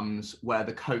outcomes where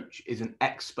the coach is an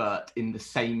expert in the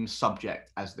same subject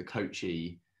as the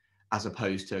coachee, as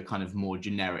opposed to kind of more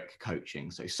generic coaching?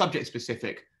 So subject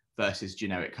specific versus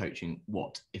generic coaching.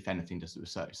 What, if anything, does the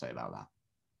research say about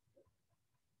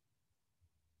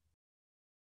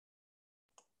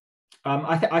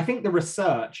I think the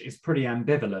research is pretty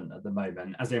ambivalent at the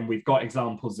moment, as in we've got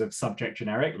examples of subject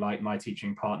generic, like my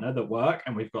teaching partner, that work,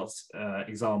 and we've got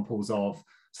examples of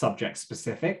subject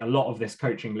specific. A lot of this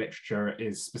coaching literature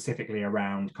is specifically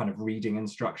around kind of reading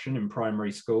instruction in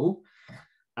primary school.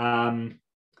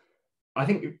 I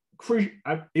think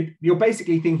you're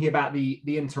basically thinking about the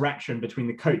interaction between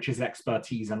the coach's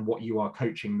expertise and what you are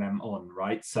coaching them on,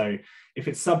 right? So if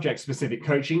it's subject specific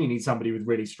coaching, you need somebody with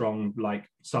really strong like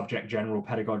subject general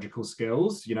pedagogical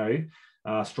skills, you know,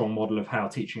 a strong model of how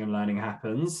teaching and learning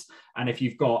happens. And if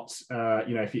you've got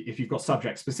if you've got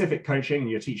subject specific coaching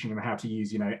and you're teaching them how to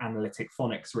use, you know, analytic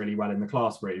phonics really well in the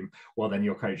classroom, well then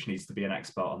your coach needs to be an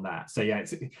expert on that. So yeah,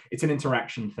 it's an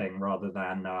interaction thing rather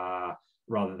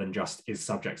than just is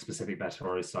subject specific better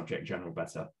or is subject general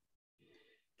better.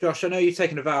 Josh, I know you've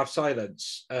taken a vow of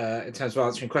silence in terms of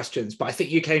answering questions, but I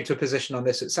think you came to a position on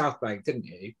this at Southbank, didn't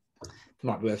you? It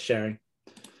might be worth sharing.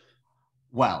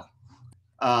 Well,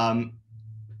 I'm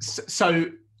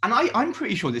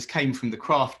pretty sure this came from the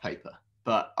craft paper,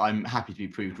 but I'm happy to be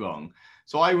proved wrong.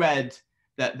 So I read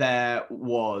that there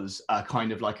was a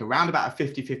kind of like around about a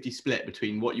 50-50 split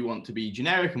between what you want to be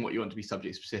generic and what you want to be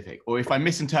subject specific. Or if I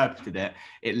misinterpreted it,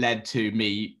 it led to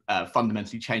me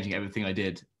fundamentally changing everything I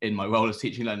did in my role as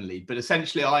teaching learning lead. But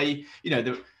essentially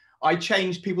I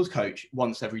changed people's coach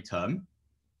once every term.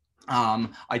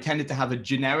 I tended to have a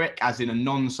generic, as in a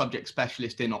non-subject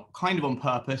specialist in kind of on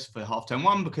purpose for half term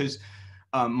one, because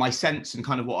my sense and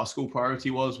kind of what our school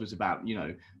priority was about, you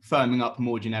know, firming up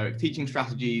more generic teaching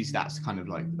strategies. That's kind of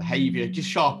like the behavior, just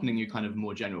sharpening your kind of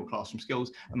more general classroom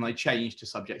skills. And I changed to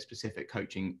subject specific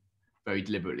coaching very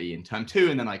deliberately in term 2.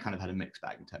 And then I kind of had a mixed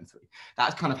bag in term 3.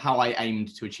 That's kind of how I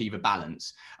aimed to achieve a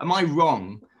balance. Am I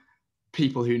wrong,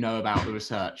 people who know about the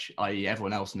research, i.e.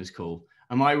 everyone else on this call,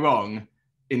 am I wrong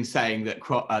in saying that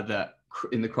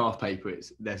in the craft paper,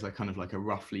 there's like kind of like a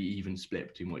roughly even split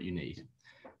between what you need?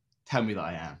 Tell me that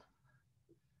I am.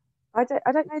 I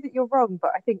don't know that you're wrong,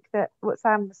 but I think that what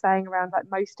Sam was saying around like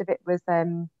most of it was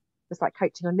like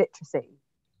coaching on literacy,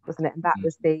 wasn't it? And that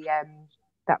was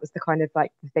the kind of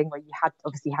like the thing where you had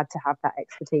to have that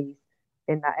expertise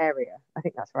in that area. I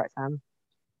think that's right, Sam.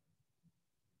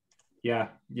 Yeah.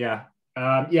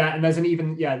 And there's an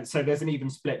even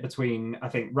split between, I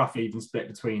think, roughly even split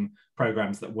between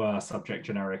programs that were subject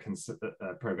generic and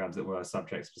programs that were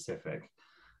subject specific.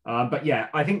 But yeah,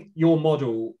 I think your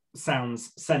model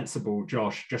sounds sensible,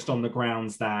 Josh, just on the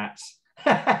grounds that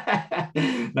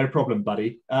no problem,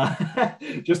 buddy.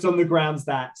 Just on the grounds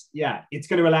that, yeah, it's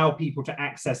going to allow people to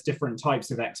access different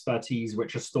types of expertise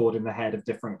which are stored in the head of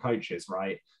different coaches,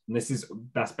 right? And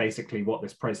that's basically what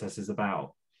this process is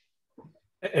about.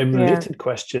 A related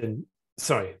question.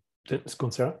 Sorry, go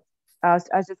on, Sarah. I was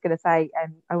just going to say,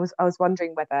 I was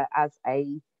wondering whether as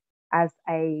a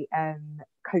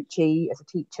coachee, as a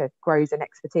teacher grows in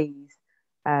expertise,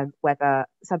 whether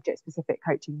subject specific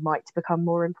coaching might become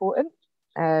more important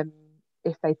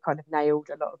if they've kind of nailed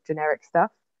a lot of generic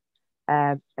stuff.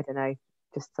 I don't know,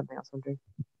 just something I was wondering.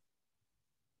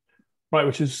 Right,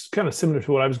 which is kind of similar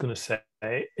to what I was going to say,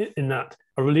 in that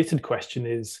a related question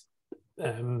is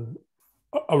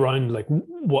around like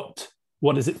what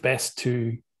is it best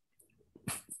to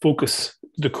focus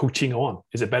the coaching on?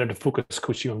 Is it better to focus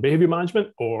coaching on behavior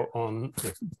management or on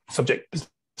subject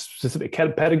specific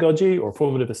pedagogy or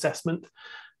formative assessment?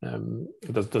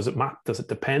 Does it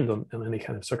depend on any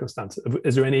kind of circumstance?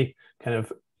 Is there any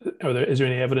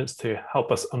evidence to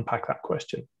help us unpack that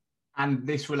question? And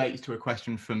this relates to a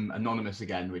question from Anonymous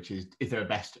again, which is there a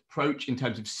best approach in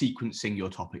terms of sequencing your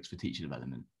topics for teacher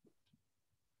development?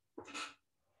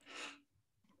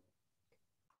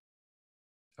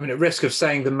 I mean, at risk of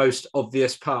saying the most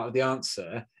obvious part of the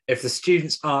answer, if the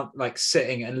students aren't like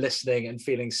sitting and listening and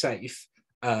feeling safe,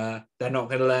 they're not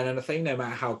going to learn anything, no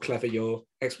matter how clever your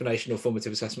explanation or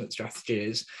formative assessment strategy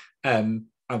is. I'm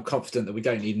confident that we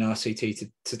don't need an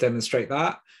RCT to demonstrate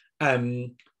that.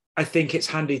 I think it's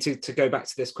handy to go back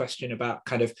to this question about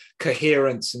kind of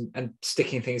coherence and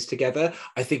sticking things together.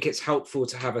 I think it's helpful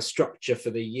to have a structure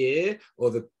for the year or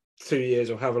the 2 years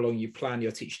or however long you plan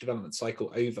your teacher development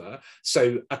cycle over.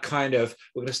 So we're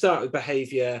going to start with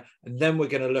behavior, and then we're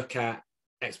going to look at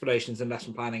explanations and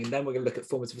lesson planning, and then we're going to look at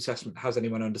formative assessment. Has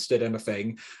anyone understood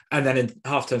anything? And then in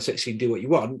half term 16, do what you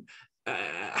want.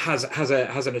 Has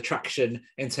an attraction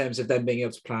in terms of them being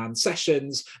able to plan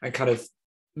sessions and kind of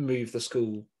move the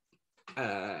school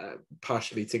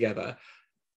partially together.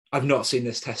 I've not seen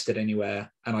this tested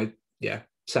anywhere, and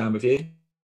Sam, have you?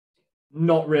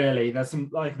 Not really. There's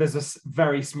a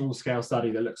very small scale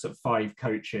study that looks at 5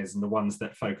 coaches, and the ones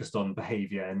that focused on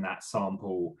behavior in that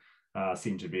sample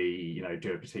seem to be,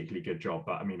 do a particularly good job.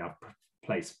 But I mean, I've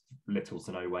placed little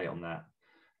to no weight on that.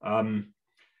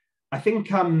 I think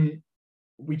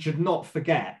we should not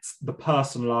forget the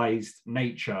personalized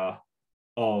nature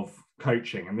of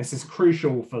coaching. And this is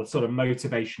crucial for sort of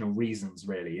motivational reasons,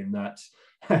 really, in that,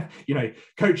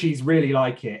 coaches really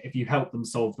like it if you help them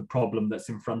solve the problem that's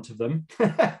in front of them.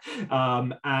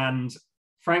 And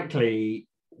frankly,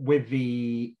 with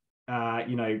the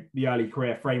early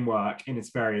career framework in its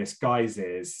various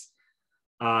guises,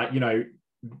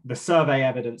 the survey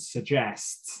evidence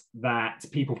suggests that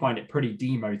people find it pretty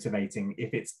demotivating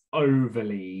if it's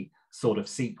overly sort of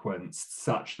sequenced,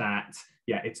 such that,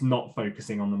 it's not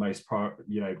focusing on the most,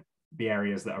 the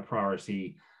areas that are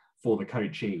priority for the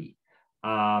coachee.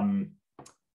 And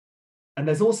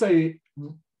there's also,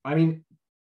 I mean,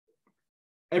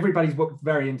 everybody's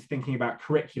very into thinking about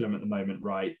curriculum at the moment,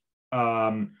 right?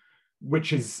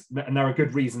 Which is, and there are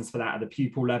good reasons for that at the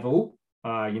pupil level.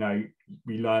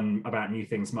 We learn about new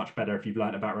things much better if you've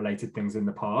learned about related things in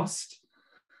the past.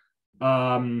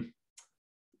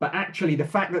 But actually, the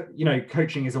fact that,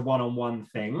 coaching is a one-on-one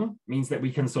thing means that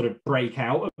we can sort of break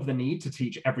out of the need to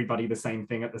teach everybody the same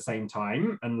thing at the same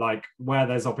time. And like where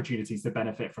there's opportunities to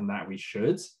benefit from that, we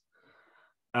should.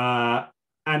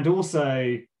 And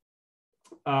also,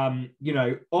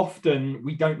 often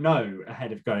we don't know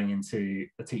ahead of going into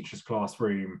a teacher's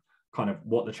classroom kind of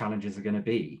what the challenges are going to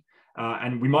be.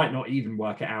 And we might not even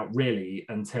work it out really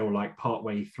until like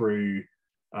partway through,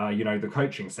 the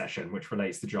coaching session, which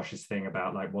relates to Josh's thing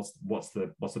about like, what's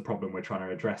the problem we're trying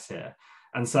to address here.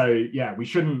 And so, we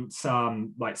shouldn't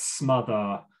like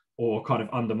smother or kind of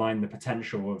undermine the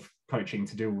potential of coaching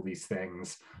to do all these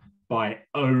things by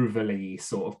overly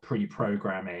sort of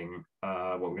pre-programming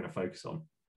what we're going to focus on.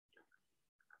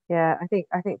 Yeah, I think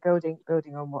building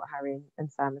on what Harry and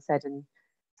Sam have said, and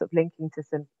sort of linking to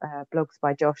some blogs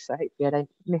by Josh, so hopefully I don't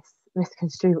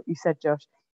misconstrue what you said, Josh.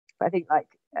 But I think, like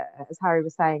as Harry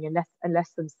was saying,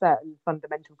 unless some certain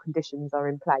fundamental conditions are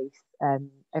in place,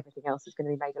 everything else is going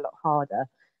to be made a lot harder.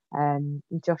 And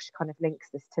Josh kind of links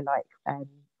this to like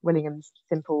Willingham's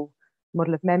simple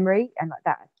model of memory, and like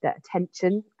that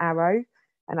attention arrow.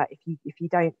 And like if you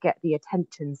don't get the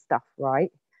attention stuff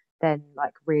right, then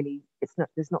like really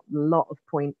there's not a lot of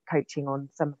point coaching on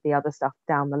some of the other stuff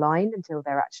down the line until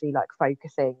they're actually like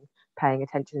focusing, paying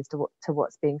attention as to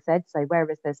what's being said. So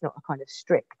whereas there's not a kind of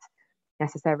strict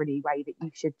necessarily way that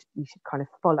you should kind of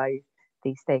follow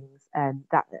these things,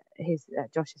 that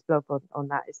Josh's blog on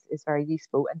that is very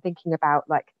useful. And thinking about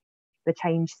like the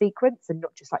change sequence and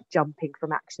not just like jumping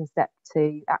from action step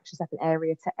and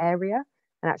area to area,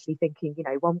 and actually thinking,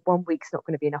 one week's not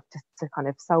going to be enough to kind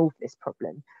of solve this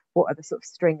problem. What are the sort of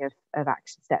string of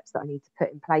action steps that I need to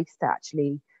put in place to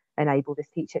actually enable this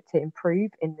teacher to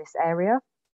improve in this area?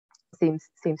 Seems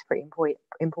pretty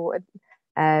important.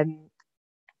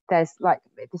 There's like,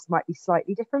 this might be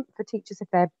slightly different for teachers if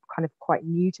they're kind of quite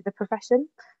new to the profession.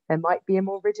 There might be a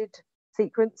more rigid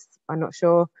sequence. I'm not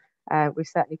sure. We've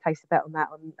certainly placed a bet on that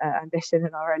on Ambition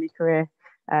in our early career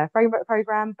framework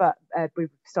program, but we've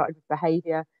started with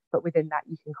behaviour, but within that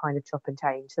you can kind of chop and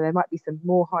change. So there might be some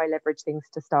more high leverage things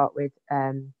to start with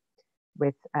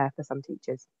for some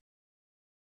teachers.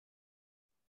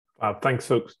 Wow, thanks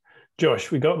folks.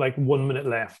 Josh, we got like 1 minute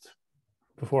left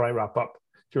before I wrap up.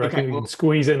 Do you reckon we can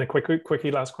squeeze in a quickie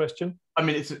last question? I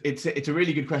mean, it's a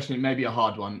really good question. It may be a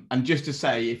hard one. And just to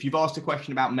say, if you've asked a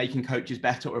question about making coaches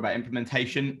better or about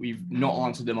implementation, we've not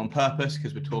answered them on purpose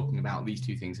because we're talking about these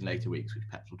two things in later weeks, which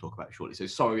Peps will talk about shortly. So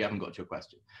sorry, we haven't got to your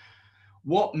question.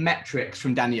 What metrics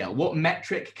from Danielle, what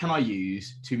metric can I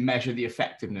use to measure the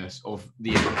effectiveness of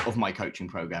my coaching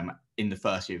program in the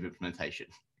first year of implementation?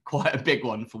 Quite a big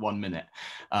one for 1 minute,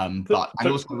 but and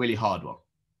also a really hard one.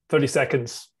 30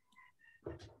 seconds.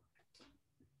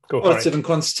 Go Qualitative and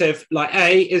quantitative. Like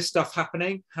A, is stuff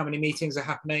happening? How many meetings are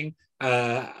happening?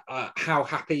 How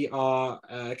happy are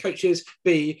coaches?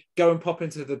 B, go and pop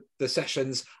into the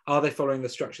sessions. Are they following the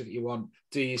structure that you want?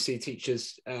 Do you see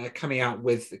teachers coming out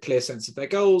with a clear sense of their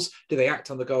goals? Do they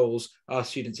act on the goals? Are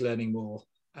students learning more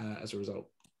as a result?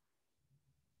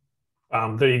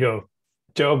 There you go.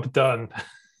 Job done.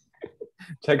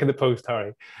 Check in the post,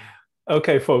 Harry.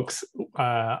 Okay, folks,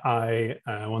 I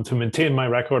want to maintain my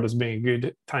record as being a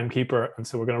good timekeeper, and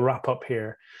so we're going to wrap up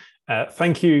here.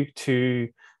 Thank you to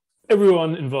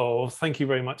everyone involved. Thank you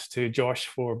very much to Josh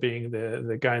for being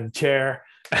the guy in the chair,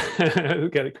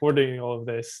 coordinating all of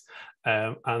this.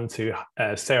 and to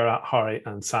Sarah, Harry,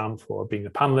 and Sam for being the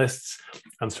panelists,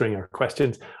 answering our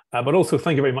questions. But also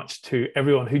thank you very much to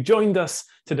everyone who joined us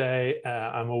today.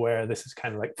 I'm aware this is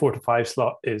kind of like 4 to 5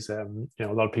 slot is, a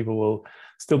lot of people will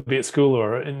still be at school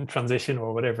or in transition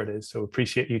or whatever it is. So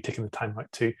appreciate you taking the time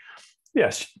out to,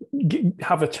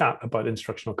 have a chat about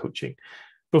instructional coaching.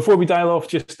 Before we dial off,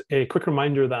 just a quick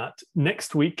reminder that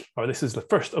next week, or this is the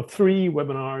first of 3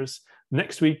 webinars,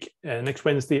 next week, next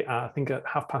Wednesday, I think at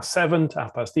 7:30 to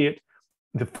 8:30,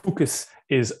 the focus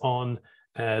is on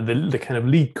the kind of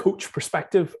lead coach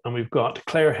perspective. And we've got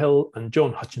Claire Hill and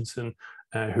John Hutchinson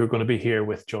who are going to be here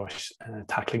with Josh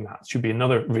tackling that. Should be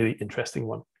another really interesting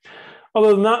one.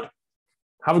 Other than that,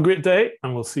 have a great day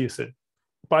and we'll see you soon.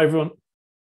 Bye, everyone.